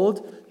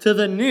old to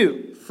the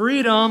new,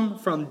 freedom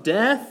from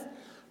death,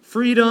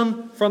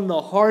 freedom from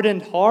the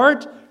hardened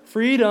heart,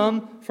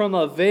 freedom from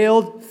a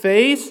veiled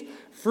face,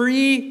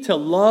 free to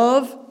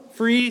love,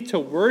 free to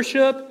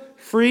worship,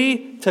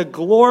 free to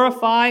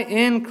glorify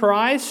in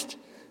Christ.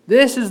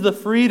 This is the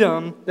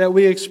freedom that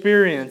we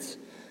experience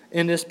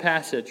in this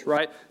passage,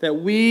 right? That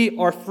we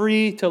are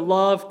free to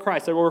love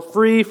Christ, that we're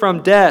free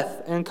from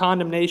death and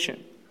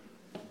condemnation.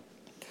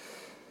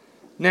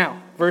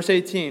 Now, verse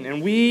 18,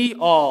 and we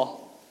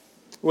all,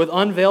 with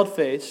unveiled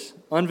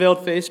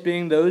face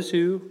being those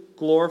who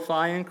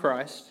glorify in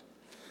Christ,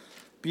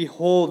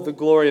 behold the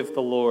glory of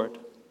the Lord,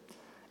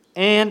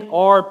 and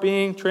are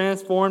being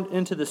transformed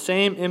into the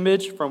same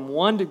image from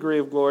one degree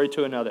of glory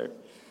to another.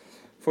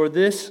 For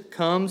this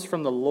comes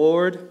from the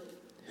Lord,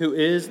 who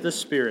is the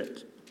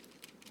Spirit.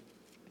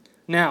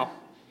 Now,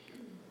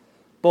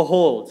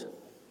 behold.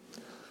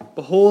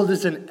 Behold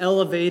is an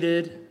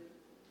elevated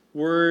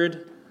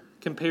word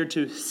compared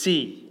to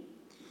see,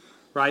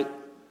 right?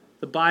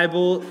 The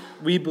Bible,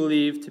 we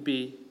believe to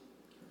be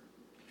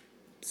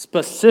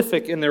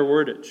specific in their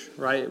wordage,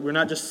 right? We're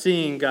not just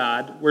seeing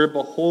God, we're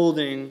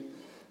beholding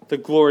the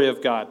glory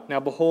of God. Now,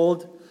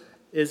 behold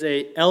is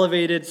an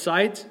elevated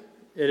sight.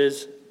 It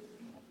is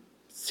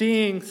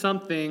seeing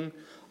something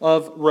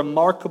of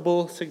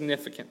remarkable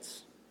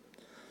significance.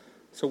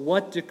 So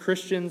what do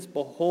Christians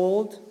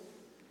behold?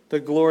 The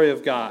glory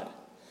of God.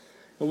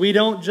 And we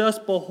don't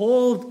just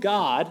behold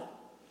God,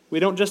 we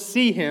don't just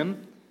see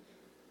Him,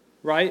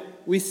 right?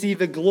 We see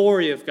the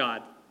glory of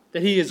God,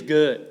 that He is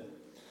good,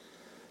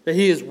 that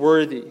He is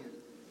worthy,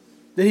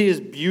 that He is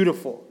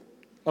beautiful,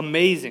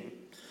 amazing.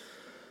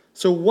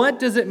 So what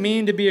does it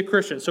mean to be a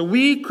Christian? So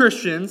we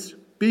Christians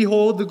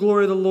behold the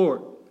glory of the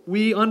Lord.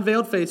 We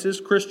unveiled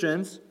faces,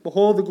 Christians,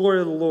 behold the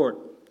glory of the Lord.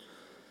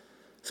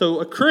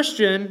 So a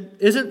Christian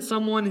isn't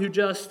someone who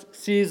just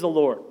sees the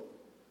Lord.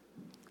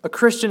 A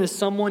Christian is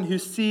someone who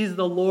sees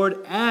the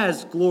Lord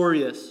as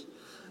glorious,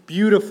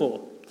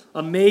 beautiful,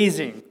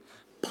 amazing,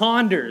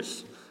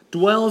 ponders,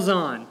 dwells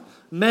on,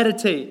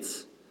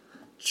 meditates,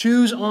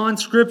 chews on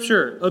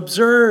Scripture,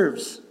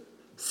 observes,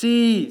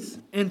 sees,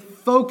 and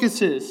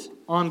focuses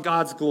on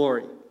God's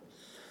glory.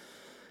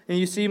 And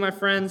you see, my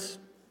friends,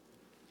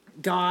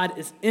 God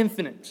is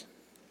infinite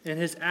in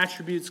His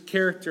attributes,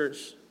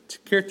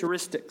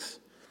 characteristics.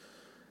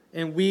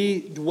 And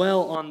we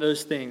dwell on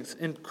those things.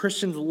 And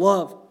Christians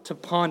love to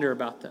ponder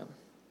about them.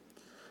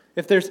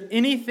 If there's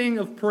anything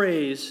of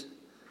praise,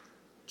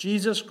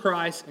 Jesus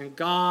Christ and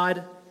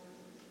God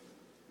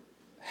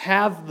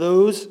have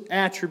those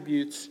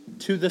attributes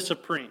to the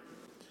supreme.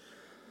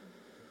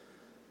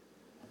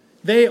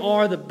 They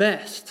are the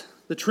best.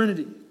 The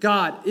Trinity,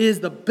 God,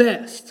 is the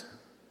best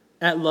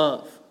at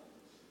love.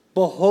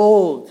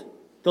 Behold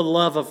the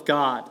love of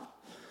God.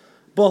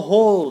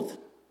 Behold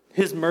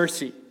His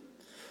mercy.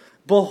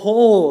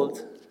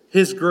 Behold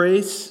His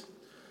grace.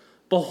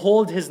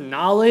 Behold His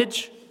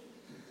knowledge.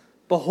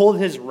 Behold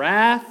His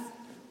wrath.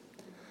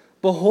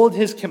 Behold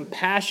His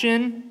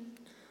compassion.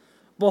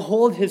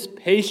 Behold His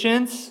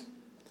patience.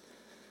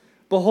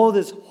 Behold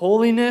His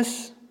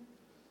holiness.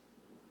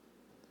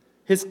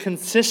 His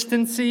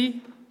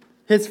consistency.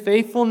 His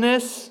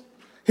faithfulness.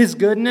 His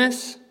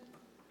goodness.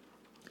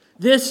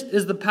 This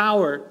is the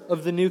power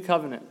of the new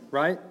covenant,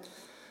 right?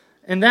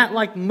 And that,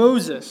 like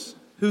Moses,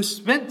 who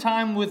spent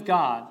time with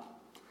God,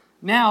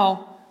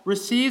 now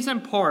receives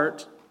in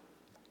part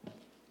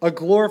a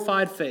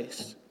glorified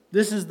face.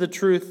 This is the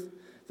truth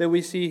that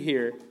we see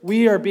here.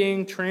 We are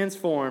being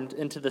transformed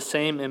into the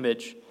same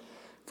image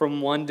from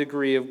one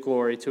degree of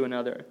glory to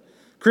another.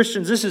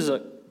 Christians, this is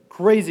a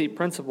crazy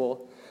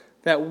principle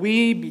that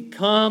we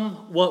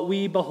become what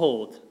we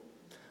behold.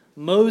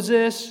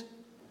 Moses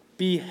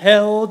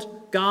beheld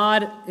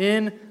God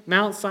in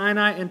Mount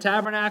Sinai and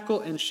tabernacle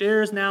and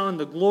shares now in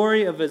the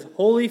glory of His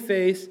holy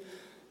face,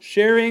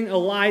 sharing a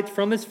light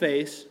from His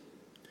face.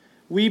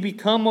 We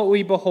become what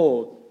we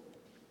behold.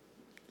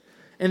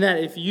 And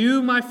that if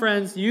you, my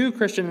friends, you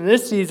Christian in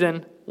this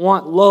season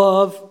want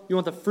love, you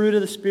want the fruit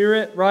of the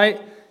Spirit,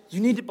 right? You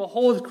need to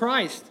behold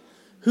Christ,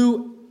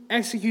 who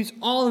executes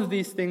all of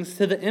these things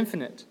to the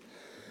infinite.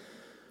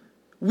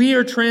 We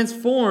are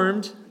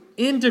transformed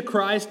into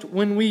Christ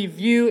when we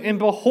view and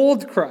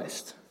behold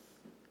Christ.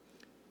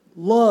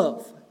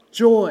 Love,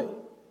 joy,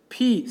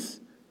 peace,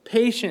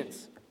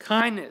 patience,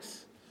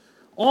 kindness,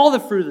 all the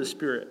fruit of the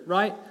Spirit,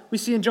 right? We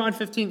see in John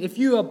 15, if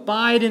you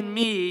abide in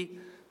me,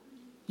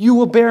 you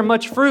will bear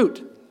much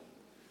fruit.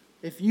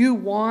 If you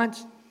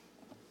want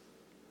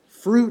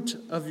fruit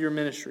of your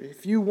ministry,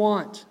 if you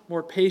want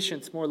more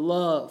patience, more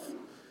love,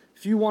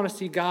 if you want to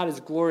see God as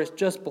glorious,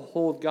 just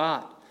behold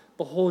God.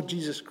 Behold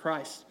Jesus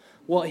Christ,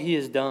 what He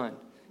has done.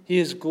 He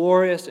is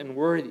glorious and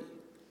worthy.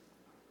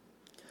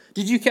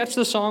 Did you catch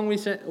the song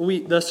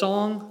the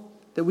song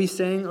that we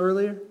sang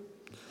earlier?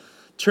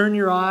 Turn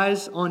your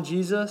eyes on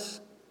Jesus.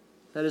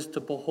 That is to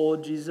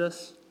behold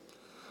Jesus.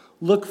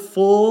 Look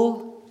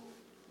full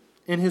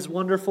in His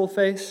wonderful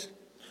face,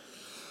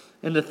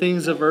 and the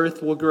things of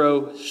earth will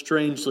grow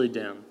strangely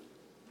dim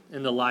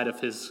in the light of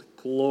His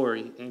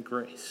glory and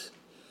grace.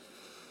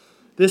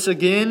 This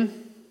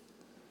again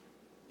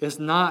is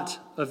not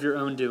of your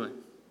own doing,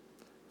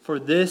 for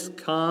this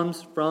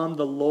comes from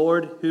the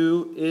Lord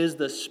who is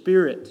the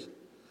Spirit,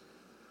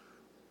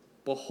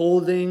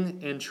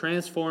 beholding and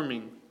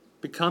transforming.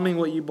 Becoming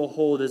what you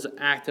behold is an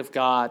act of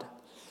God.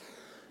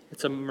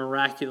 It's a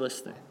miraculous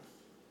thing.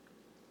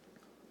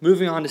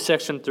 Moving on to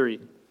section 3.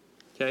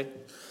 Okay?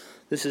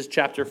 This is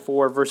chapter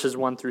 4, verses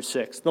 1 through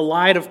 6. The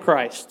light of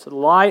Christ, the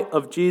light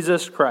of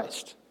Jesus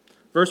Christ.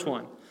 Verse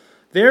 1.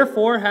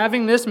 Therefore,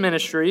 having this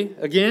ministry,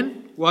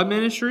 again, what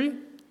ministry?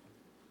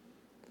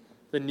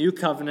 The new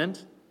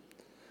covenant,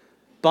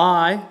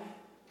 by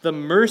the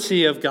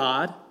mercy of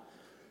God,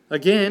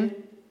 again,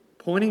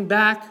 pointing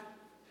back,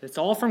 it's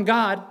all from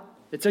God.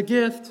 It's a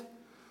gift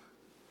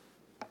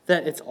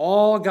that it's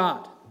all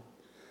God.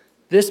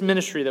 This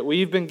ministry that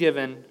we've been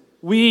given,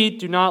 we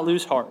do not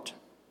lose heart.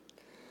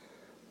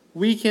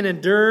 We can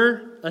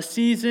endure a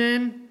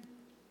season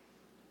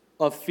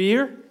of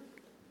fear.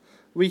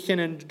 We can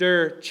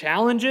endure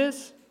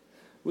challenges.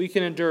 We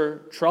can endure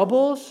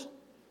troubles,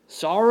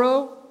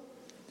 sorrow,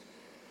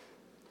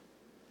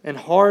 and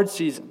hard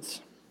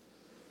seasons.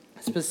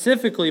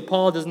 Specifically,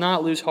 Paul does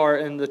not lose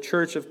heart in the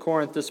church of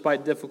Corinth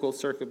despite difficult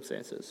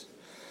circumstances.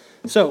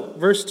 So,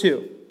 verse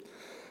 2.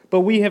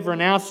 But we have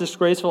renounced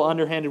disgraceful,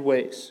 underhanded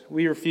ways.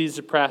 We refuse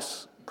to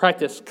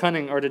practice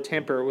cunning or to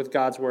tamper with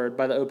God's word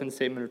by the open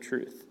statement of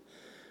truth.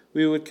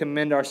 We would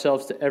commend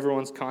ourselves to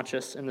everyone's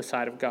conscience in the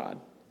sight of God.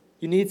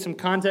 You need some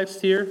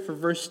context here for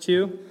verse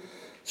 2.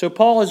 So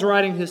Paul is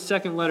writing his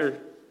second letter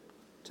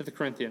to the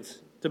Corinthians.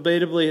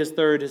 Debatably his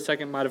third, his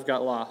second might have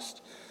got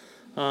lost.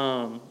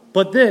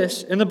 But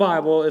this, in the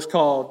Bible, is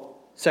called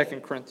 2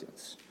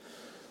 Corinthians.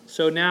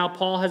 So now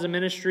Paul has a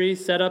ministry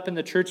set up in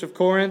the church of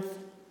Corinth.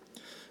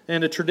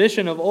 And the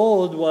tradition of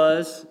old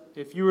was,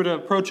 if you were to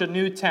approach a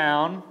new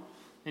town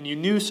and you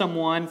knew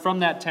someone from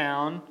that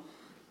town,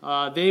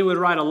 they would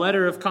write a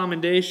letter of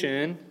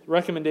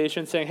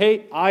recommendation saying,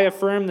 hey, I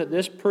affirm that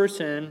this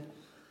person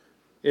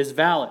is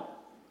valid.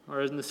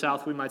 Or in the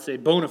South we might say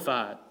bona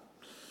fide.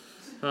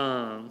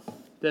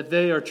 That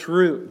they are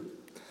true.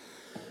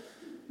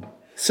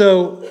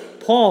 So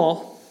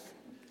Paul,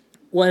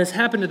 what has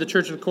happened to the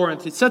church of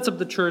Corinth, he sets up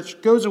the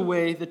church, goes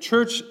away. The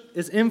church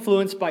is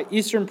influenced by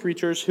Eastern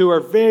preachers who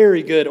are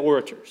very good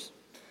orators.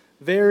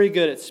 Very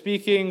good at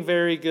speaking,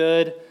 very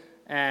good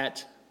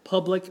at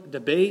public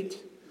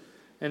debate.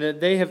 And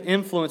that they have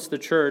influenced the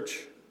church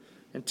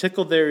and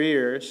tickled their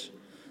ears.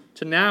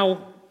 To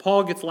now,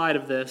 Paul gets light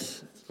of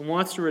this and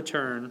wants to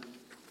return.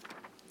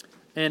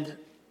 And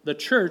the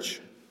church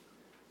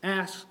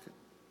asks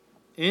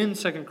in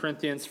 2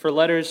 Corinthians for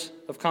letters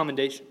of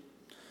commendation.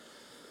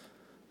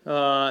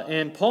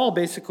 And Paul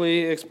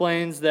basically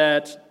explains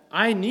that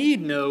I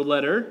need no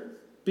letter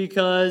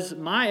because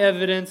my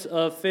evidence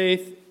of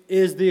faith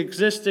is the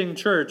existing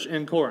church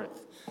in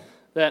Corinth.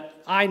 That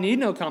I need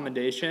no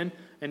commendation,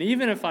 and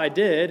even if I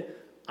did,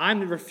 I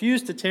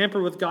refuse to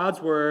tamper with God's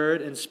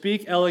word and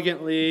speak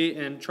elegantly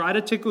and try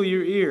to tickle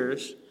your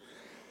ears.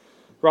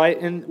 Right?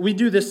 And we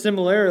do this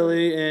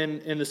similarly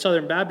in the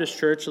Southern Baptist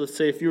Church. Let's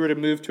say if you were to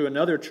move to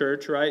another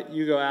church, right?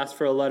 You go ask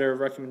for a letter of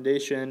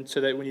recommendation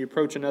so that when you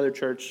approach another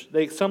church,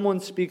 someone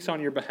speaks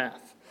on your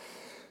behalf.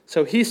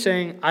 So he's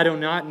saying, I do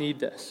not need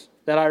this.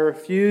 That I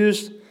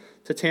refuse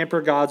to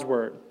tamper God's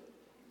word.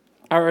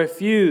 I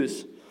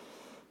refuse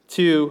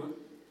to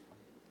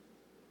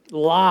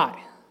lie.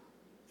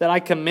 That I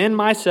commend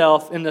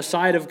myself in the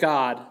sight of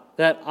God.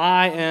 That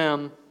I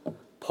am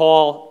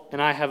Paul,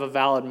 and I have a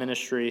valid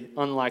ministry,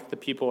 unlike the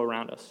people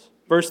around us.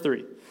 Verse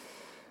 3.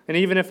 And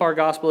even if our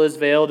gospel is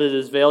veiled, it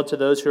is veiled to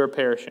those who are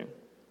perishing.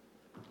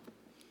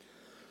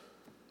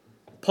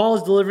 Paul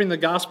is delivering the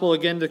gospel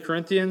again to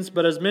Corinthians,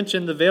 but as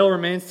mentioned, the veil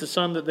remains to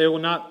some that they will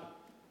not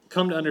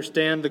come to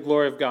understand the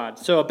glory of God.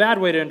 So a bad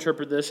way to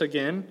interpret this,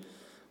 again,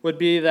 would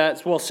be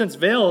that, well, since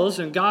veils,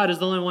 and God is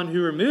the only one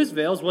who removes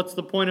veils, what's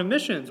the point of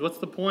missions? What's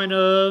the point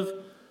of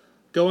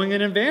going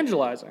and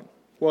evangelizing?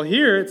 Well,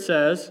 here it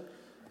says,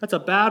 that's a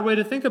bad way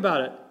to think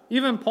about it.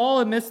 Even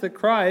Paul admits that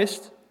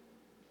Christ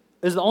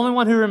is the only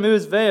one who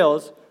removes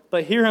veils,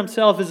 but here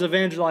himself is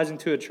evangelizing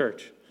to a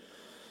church.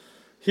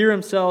 Here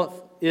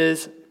himself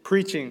is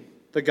preaching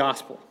the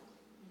gospel.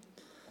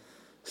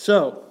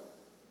 So,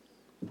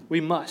 we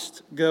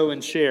must go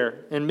and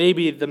share. And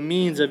maybe the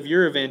means of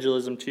your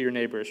evangelism to your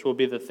neighbors will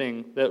be the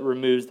thing that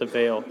removes the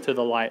veil to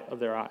the light of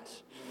their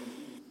eyes.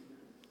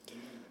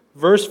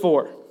 Verse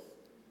 4.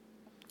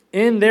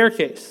 In their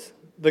case,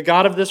 the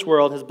God of this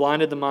world has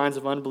blinded the minds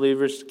of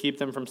unbelievers to keep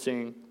them from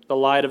seeing the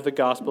light of the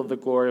gospel of the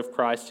glory of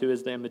Christ, who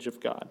is the image of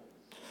God.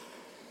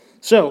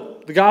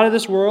 So, the God of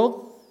this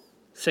world,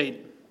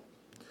 Satan.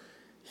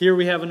 Here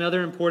we have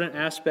another important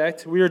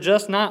aspect. We are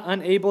just not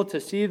unable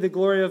to see the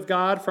glory of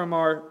God from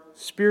our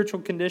spiritual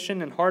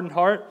condition and hardened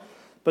heart,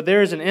 but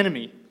there is an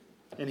enemy,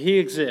 and he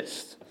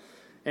exists,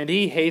 and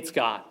he hates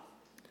God,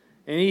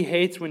 and he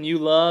hates when you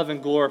love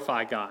and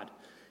glorify God.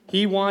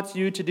 He wants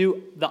you to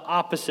do the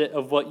opposite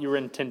of what you were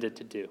intended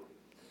to do,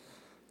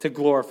 to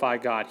glorify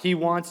God. He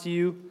wants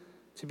you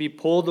to be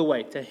pulled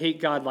away, to hate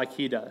God like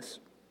he does.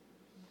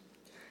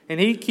 And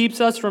he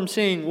keeps us from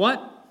seeing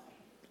what?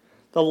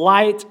 The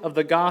light of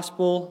the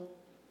gospel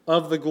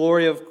of the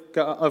glory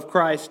of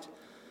Christ,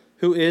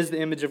 who is the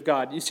image of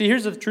God. You see,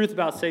 here's the truth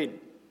about Satan.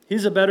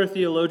 He's a better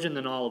theologian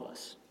than all of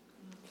us.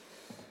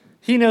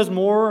 He knows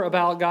more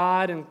about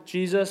God and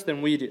Jesus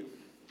than we do.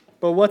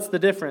 But what's the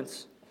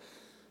difference?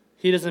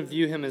 He doesn't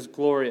view him as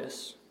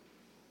glorious.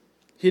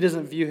 He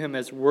doesn't view him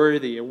as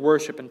worthy of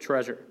worship and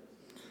treasure.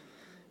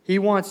 He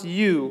wants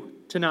you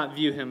to not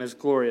view him as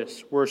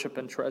glorious, worship,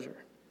 and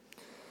treasure.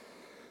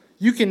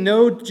 You can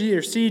know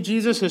or see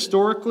Jesus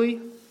historically.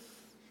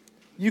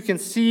 You can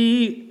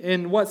see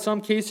in what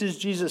some cases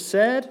Jesus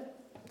said.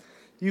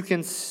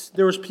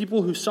 There was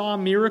people who saw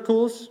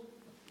miracles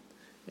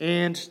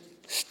and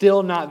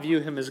still not view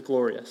him as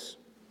glorious.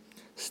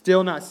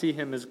 Still not see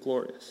him as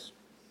glorious.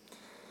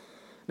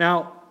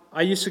 Now,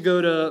 I used to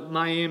go to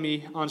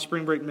Miami on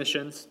spring break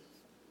missions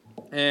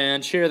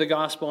and share the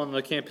gospel on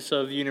the campus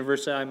of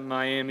University of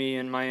Miami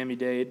and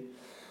Miami-Dade.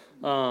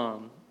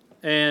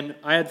 And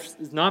I had,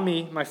 not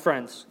me, my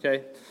friends, okay?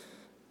 It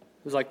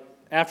was like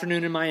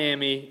afternoon in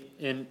Miami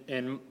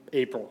in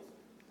April.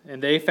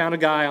 And they found a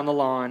guy on the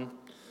lawn,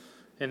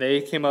 and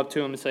they came up to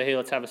him and said, hey,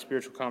 let's have a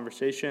spiritual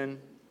conversation.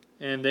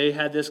 And they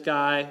had this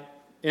guy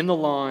in the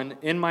lawn,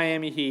 in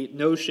Miami heat,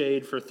 no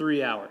shade, for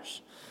 3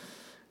 hours.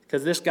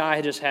 Because this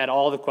guy just had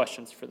all the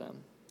questions for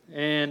them.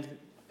 And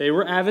they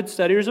were avid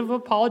studiers of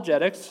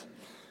apologetics,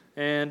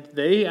 and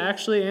they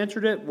actually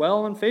answered it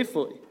well and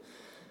faithfully.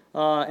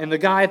 And the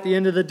guy at the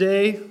end of the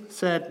day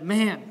said,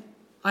 man,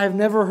 I have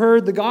never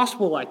heard the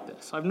gospel like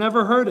this. I've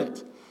never heard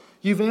it.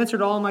 You've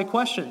answered all of my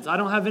questions. I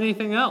don't have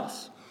anything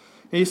else.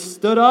 And he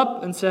stood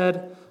up and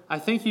said, I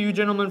thank you,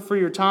 gentlemen, for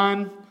your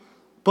time,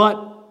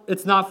 but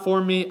it's not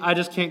for me. I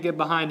just can't get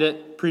behind it.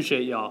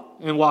 Appreciate y'all.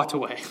 And walked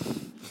away.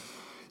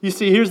 You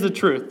see, here's the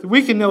truth.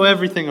 We can know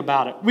everything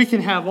about it. We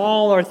can have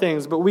all our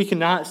things, but we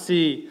cannot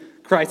see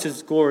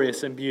Christ's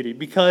glorious and beauty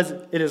because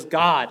it is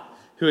God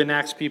who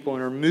enacts people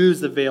and removes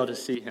the veil to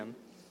see him.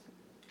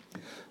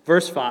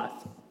 Verse 5.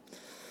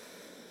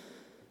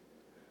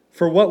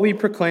 For what we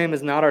proclaim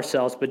is not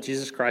ourselves, but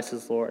Jesus Christ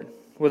is Lord,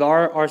 with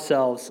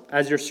ourselves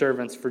as your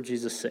servants for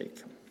Jesus'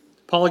 sake.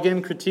 Paul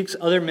again critiques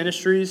other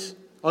ministers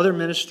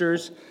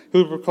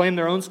who proclaim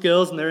their own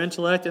skills and their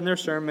intellect in their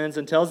sermons,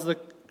 and tells the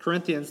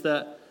Corinthians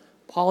that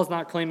Paul is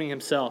not claiming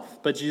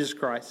himself, but Jesus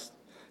Christ.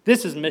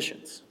 This is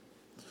missions.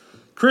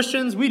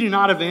 Christians, we do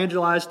not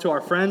evangelize to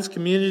our friends,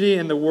 community,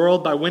 and the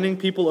world by winning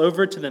people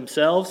over to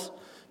themselves,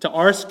 to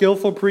our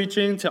skillful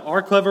preaching, to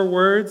our clever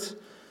words.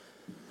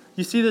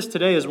 You see this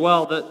today as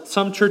well, that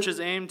some churches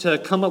aim to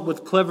come up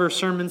with clever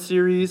sermon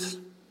series,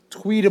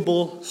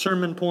 tweetable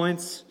sermon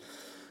points,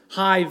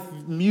 high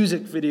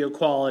music video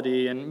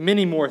quality, and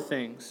many more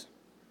things.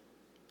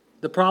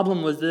 The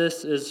problem with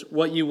this is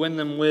what you win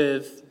them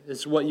with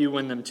is what you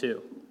win them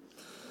to.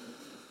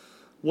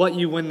 What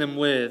you win them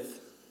with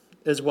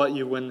is what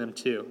you win them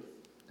to.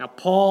 Now,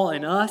 Paul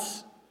and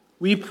us,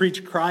 we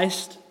preach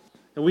Christ,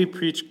 and we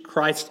preach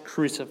Christ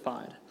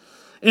crucified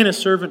in a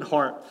servant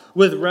heart,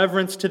 with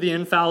reverence to the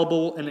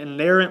infallible and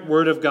inerrant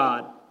Word of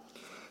God,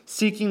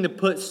 seeking to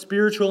put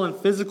spiritual and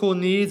physical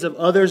needs of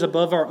others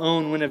above our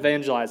own when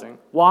evangelizing.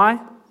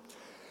 Why?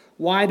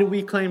 Why do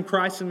we claim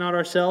Christ and not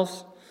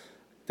ourselves?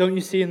 Don't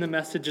you see in the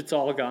message it's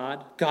all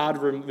God? God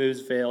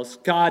removes veils.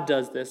 God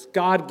does this.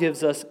 God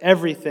gives us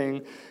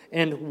everything.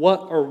 And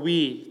what are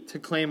we to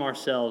claim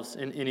ourselves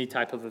in any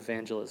type of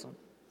evangelism?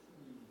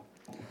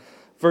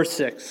 Verse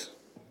 6.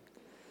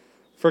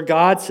 For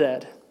God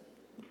said,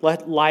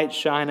 let light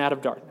shine out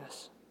of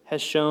darkness,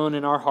 has shone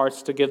in our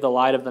hearts to give the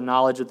light of the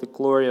knowledge of the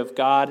glory of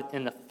God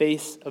in the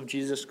face of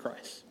Jesus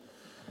Christ.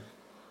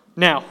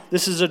 Now,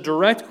 this is a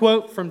direct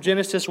quote from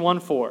Genesis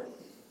 1:4.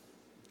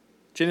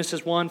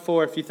 Genesis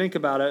 1:4, if you think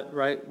about it,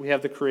 right, we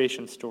have the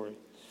creation story.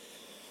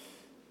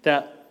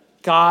 That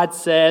God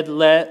said,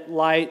 let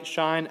light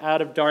shine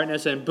out of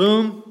darkness, and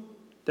boom,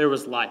 there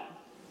was light.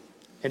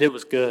 And it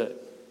was good.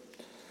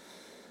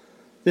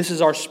 This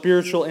is our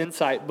spiritual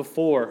insight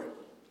before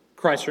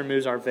Christ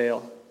removes our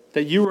veil.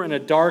 That you were in a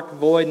dark,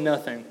 void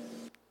nothing.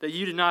 That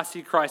you did not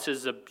see Christ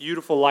as a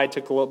beautiful light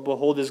to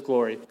behold his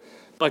glory.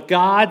 But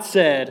God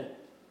said,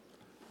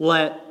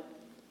 let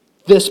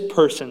this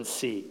person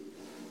see.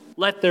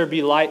 Let there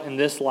be light in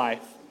this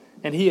life.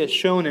 And he has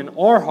shown in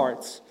our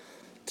hearts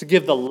to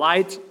give the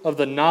light of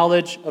the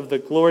knowledge of the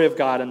glory of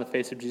God in the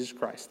face of Jesus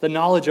Christ. The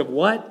knowledge of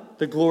what?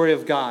 The glory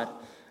of God.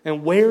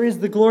 And where is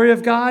the glory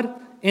of God?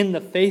 In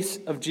the face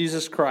of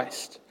Jesus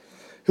Christ,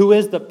 who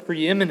is the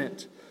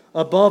preeminent,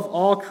 above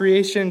all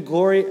creation,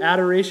 glory,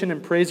 adoration,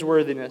 and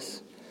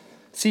praiseworthiness.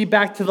 See,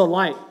 back to the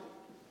light.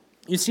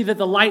 You see that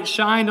the light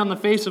shined on the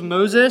face of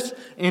Moses,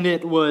 and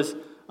it was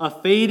a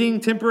fading,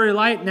 temporary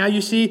light. Now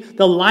you see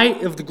the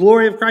light of the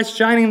glory of Christ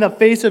shining in the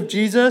face of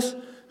Jesus,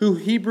 who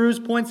Hebrews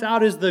points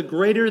out is the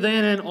greater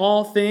than in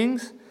all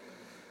things.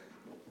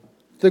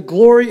 The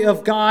glory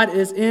of God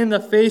is in the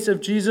face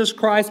of Jesus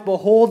Christ.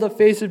 Behold the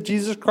face of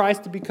Jesus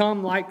Christ to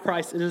become like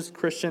Christ. It is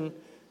Christian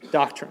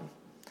doctrine.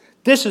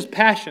 This is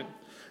passion.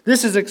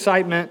 This is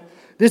excitement.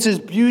 This is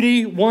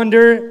beauty,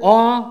 wonder,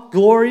 awe,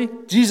 glory,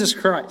 Jesus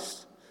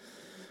Christ.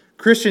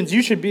 Christians,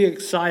 you should be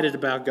excited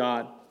about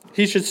God.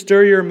 He should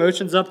stir your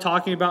emotions up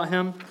talking about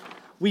him.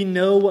 We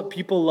know what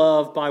people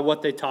love by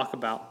what they talk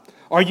about.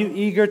 Are you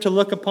eager to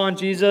look upon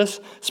Jesus,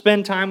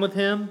 spend time with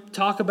him,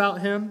 talk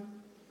about him?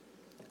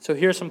 So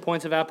here are some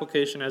points of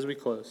application as we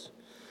close.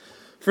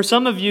 For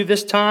some of you,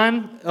 this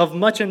time of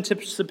much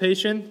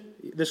anticipation,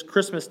 this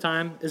Christmas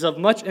time, is of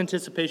much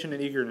anticipation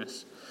and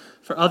eagerness.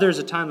 For others,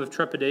 a time of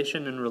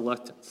trepidation and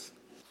reluctance.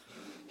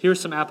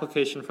 Here's some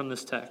application from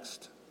this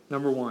text.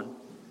 Number 1,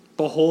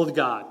 behold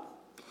God.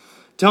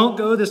 Don't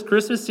go this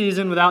Christmas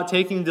season without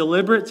taking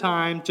deliberate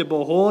time to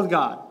behold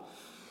God.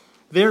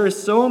 There are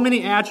so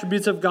many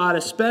attributes of God,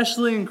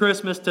 especially in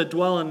Christmas, to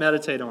dwell and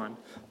meditate on.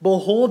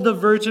 Behold the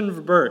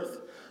virgin birth.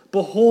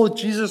 Behold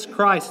Jesus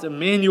Christ,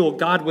 Emmanuel,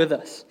 God with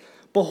us.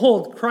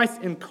 Behold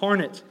Christ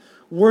incarnate,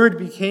 Word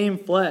became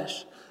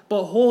flesh.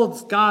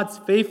 Behold God's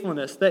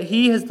faithfulness, that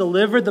he has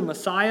delivered the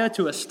Messiah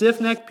to a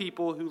stiff-necked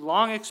people who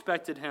long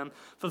expected him,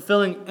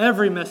 fulfilling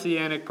every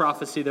messianic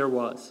prophecy there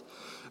was.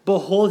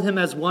 Behold him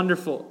as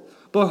wonderful.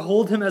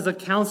 Behold him as a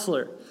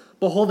counselor.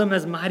 Behold him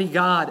as mighty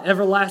God,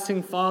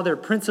 everlasting Father,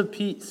 Prince of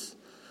Peace.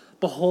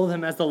 Behold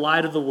him as the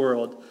light of the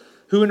world,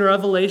 who in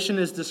Revelation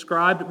is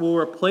described will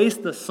replace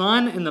the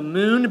sun and the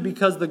moon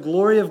because the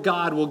glory of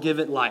God will give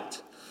it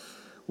light.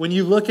 When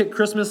you look at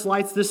Christmas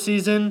lights this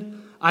season,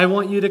 I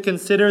want you to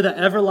consider the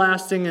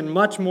everlasting and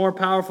much more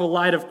powerful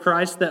light of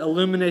Christ that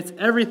illuminates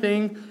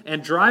everything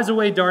and drives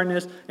away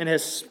darkness and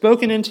has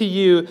spoken into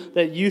you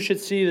that you should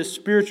see the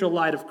spiritual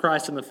light of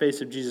Christ in the face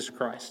of Jesus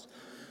Christ.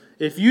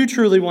 If you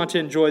truly want to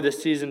enjoy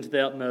this season to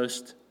the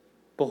utmost,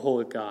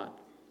 behold God.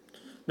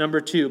 Number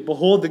 2,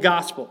 behold the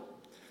gospel.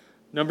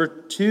 Number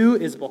 2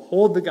 is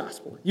behold the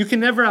gospel. You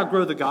can never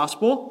outgrow the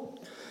gospel.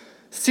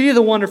 See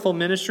the wonderful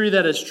ministry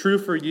that is true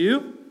for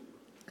you.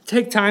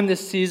 Take time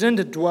this season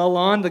to dwell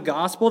on the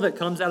gospel that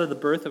comes out of the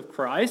birth of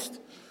Christ.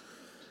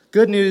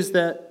 Good news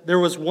that there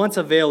was once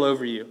a veil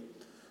over you,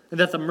 and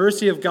that the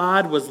mercy of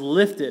God was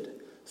lifted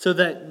so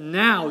that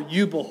now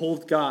you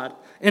behold God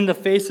in the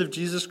face of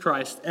Jesus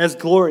Christ as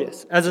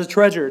glorious, as a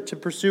treasure to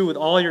pursue with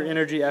all your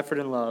energy, effort,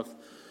 and love.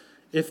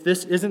 If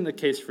this isn't the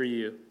case for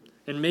you,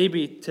 and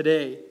maybe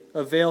today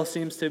a veil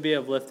seems to be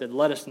lifted,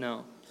 let us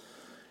know.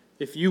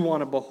 If you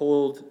want to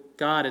behold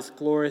God as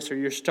glorious or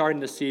you're starting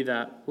to see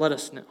that, let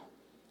us know.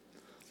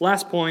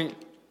 Last point,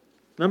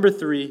 number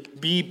 3,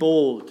 be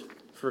bold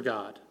for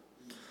God.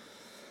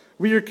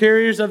 We are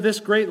carriers of this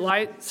great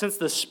light since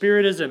the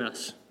Spirit is in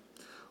us.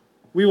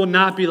 We will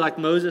not be like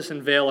Moses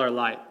and veil our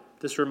light.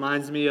 This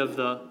reminds me of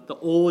the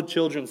old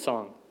children's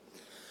song.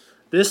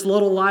 This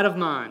little light of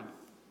mine,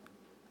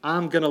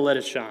 I'm going to let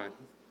it shine.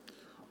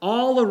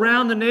 All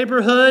around the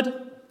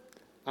neighborhood,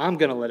 I'm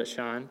going to let it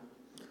shine.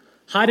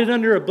 Hide it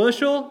under a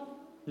bushel?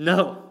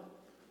 No,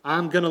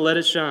 I'm going to let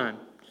it shine.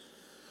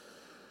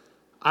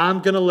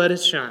 I'm going to let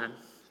it shine.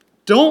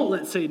 Don't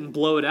let Satan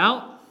blow it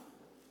out.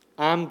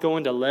 I'm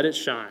going to let it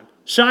shine.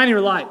 Shine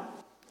your light.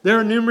 There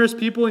are numerous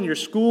people in your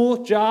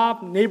school,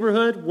 job,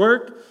 neighborhood,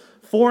 work,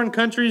 foreign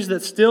countries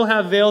that still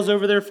have veils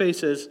over their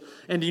faces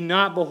and do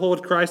not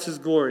behold Christ as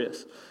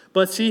glorious,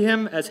 but see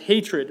him as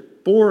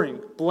hatred,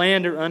 boring,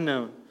 bland, or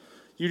unknown.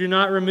 You do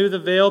not remove the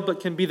veil, but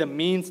can be the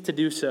means to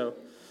do so.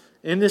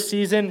 In this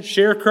season,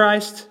 share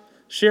Christ,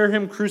 share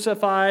him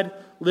crucified,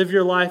 live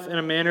your life in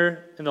a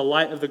manner in the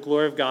light of the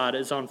glory of God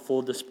is on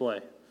full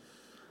display.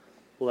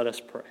 Let us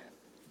pray.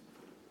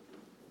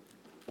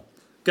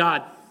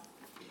 God,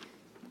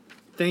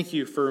 thank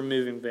you for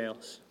removing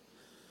veils.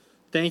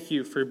 Thank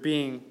you for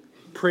being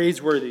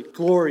praiseworthy,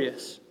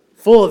 glorious,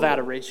 full of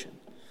adoration.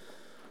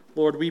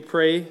 Lord, we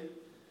pray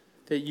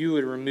that you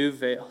would remove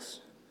veils,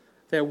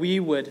 that we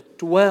would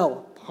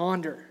dwell,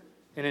 ponder,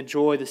 and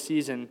enjoy the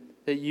season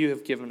that you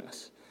have given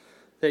us,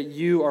 that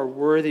you are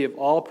worthy of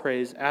all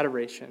praise,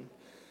 adoration,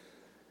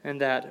 and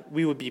that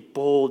we would be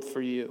bold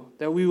for you,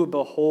 that we would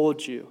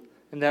behold you,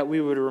 and that we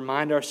would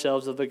remind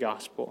ourselves of the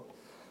gospel.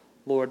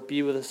 Lord,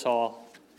 be with us all.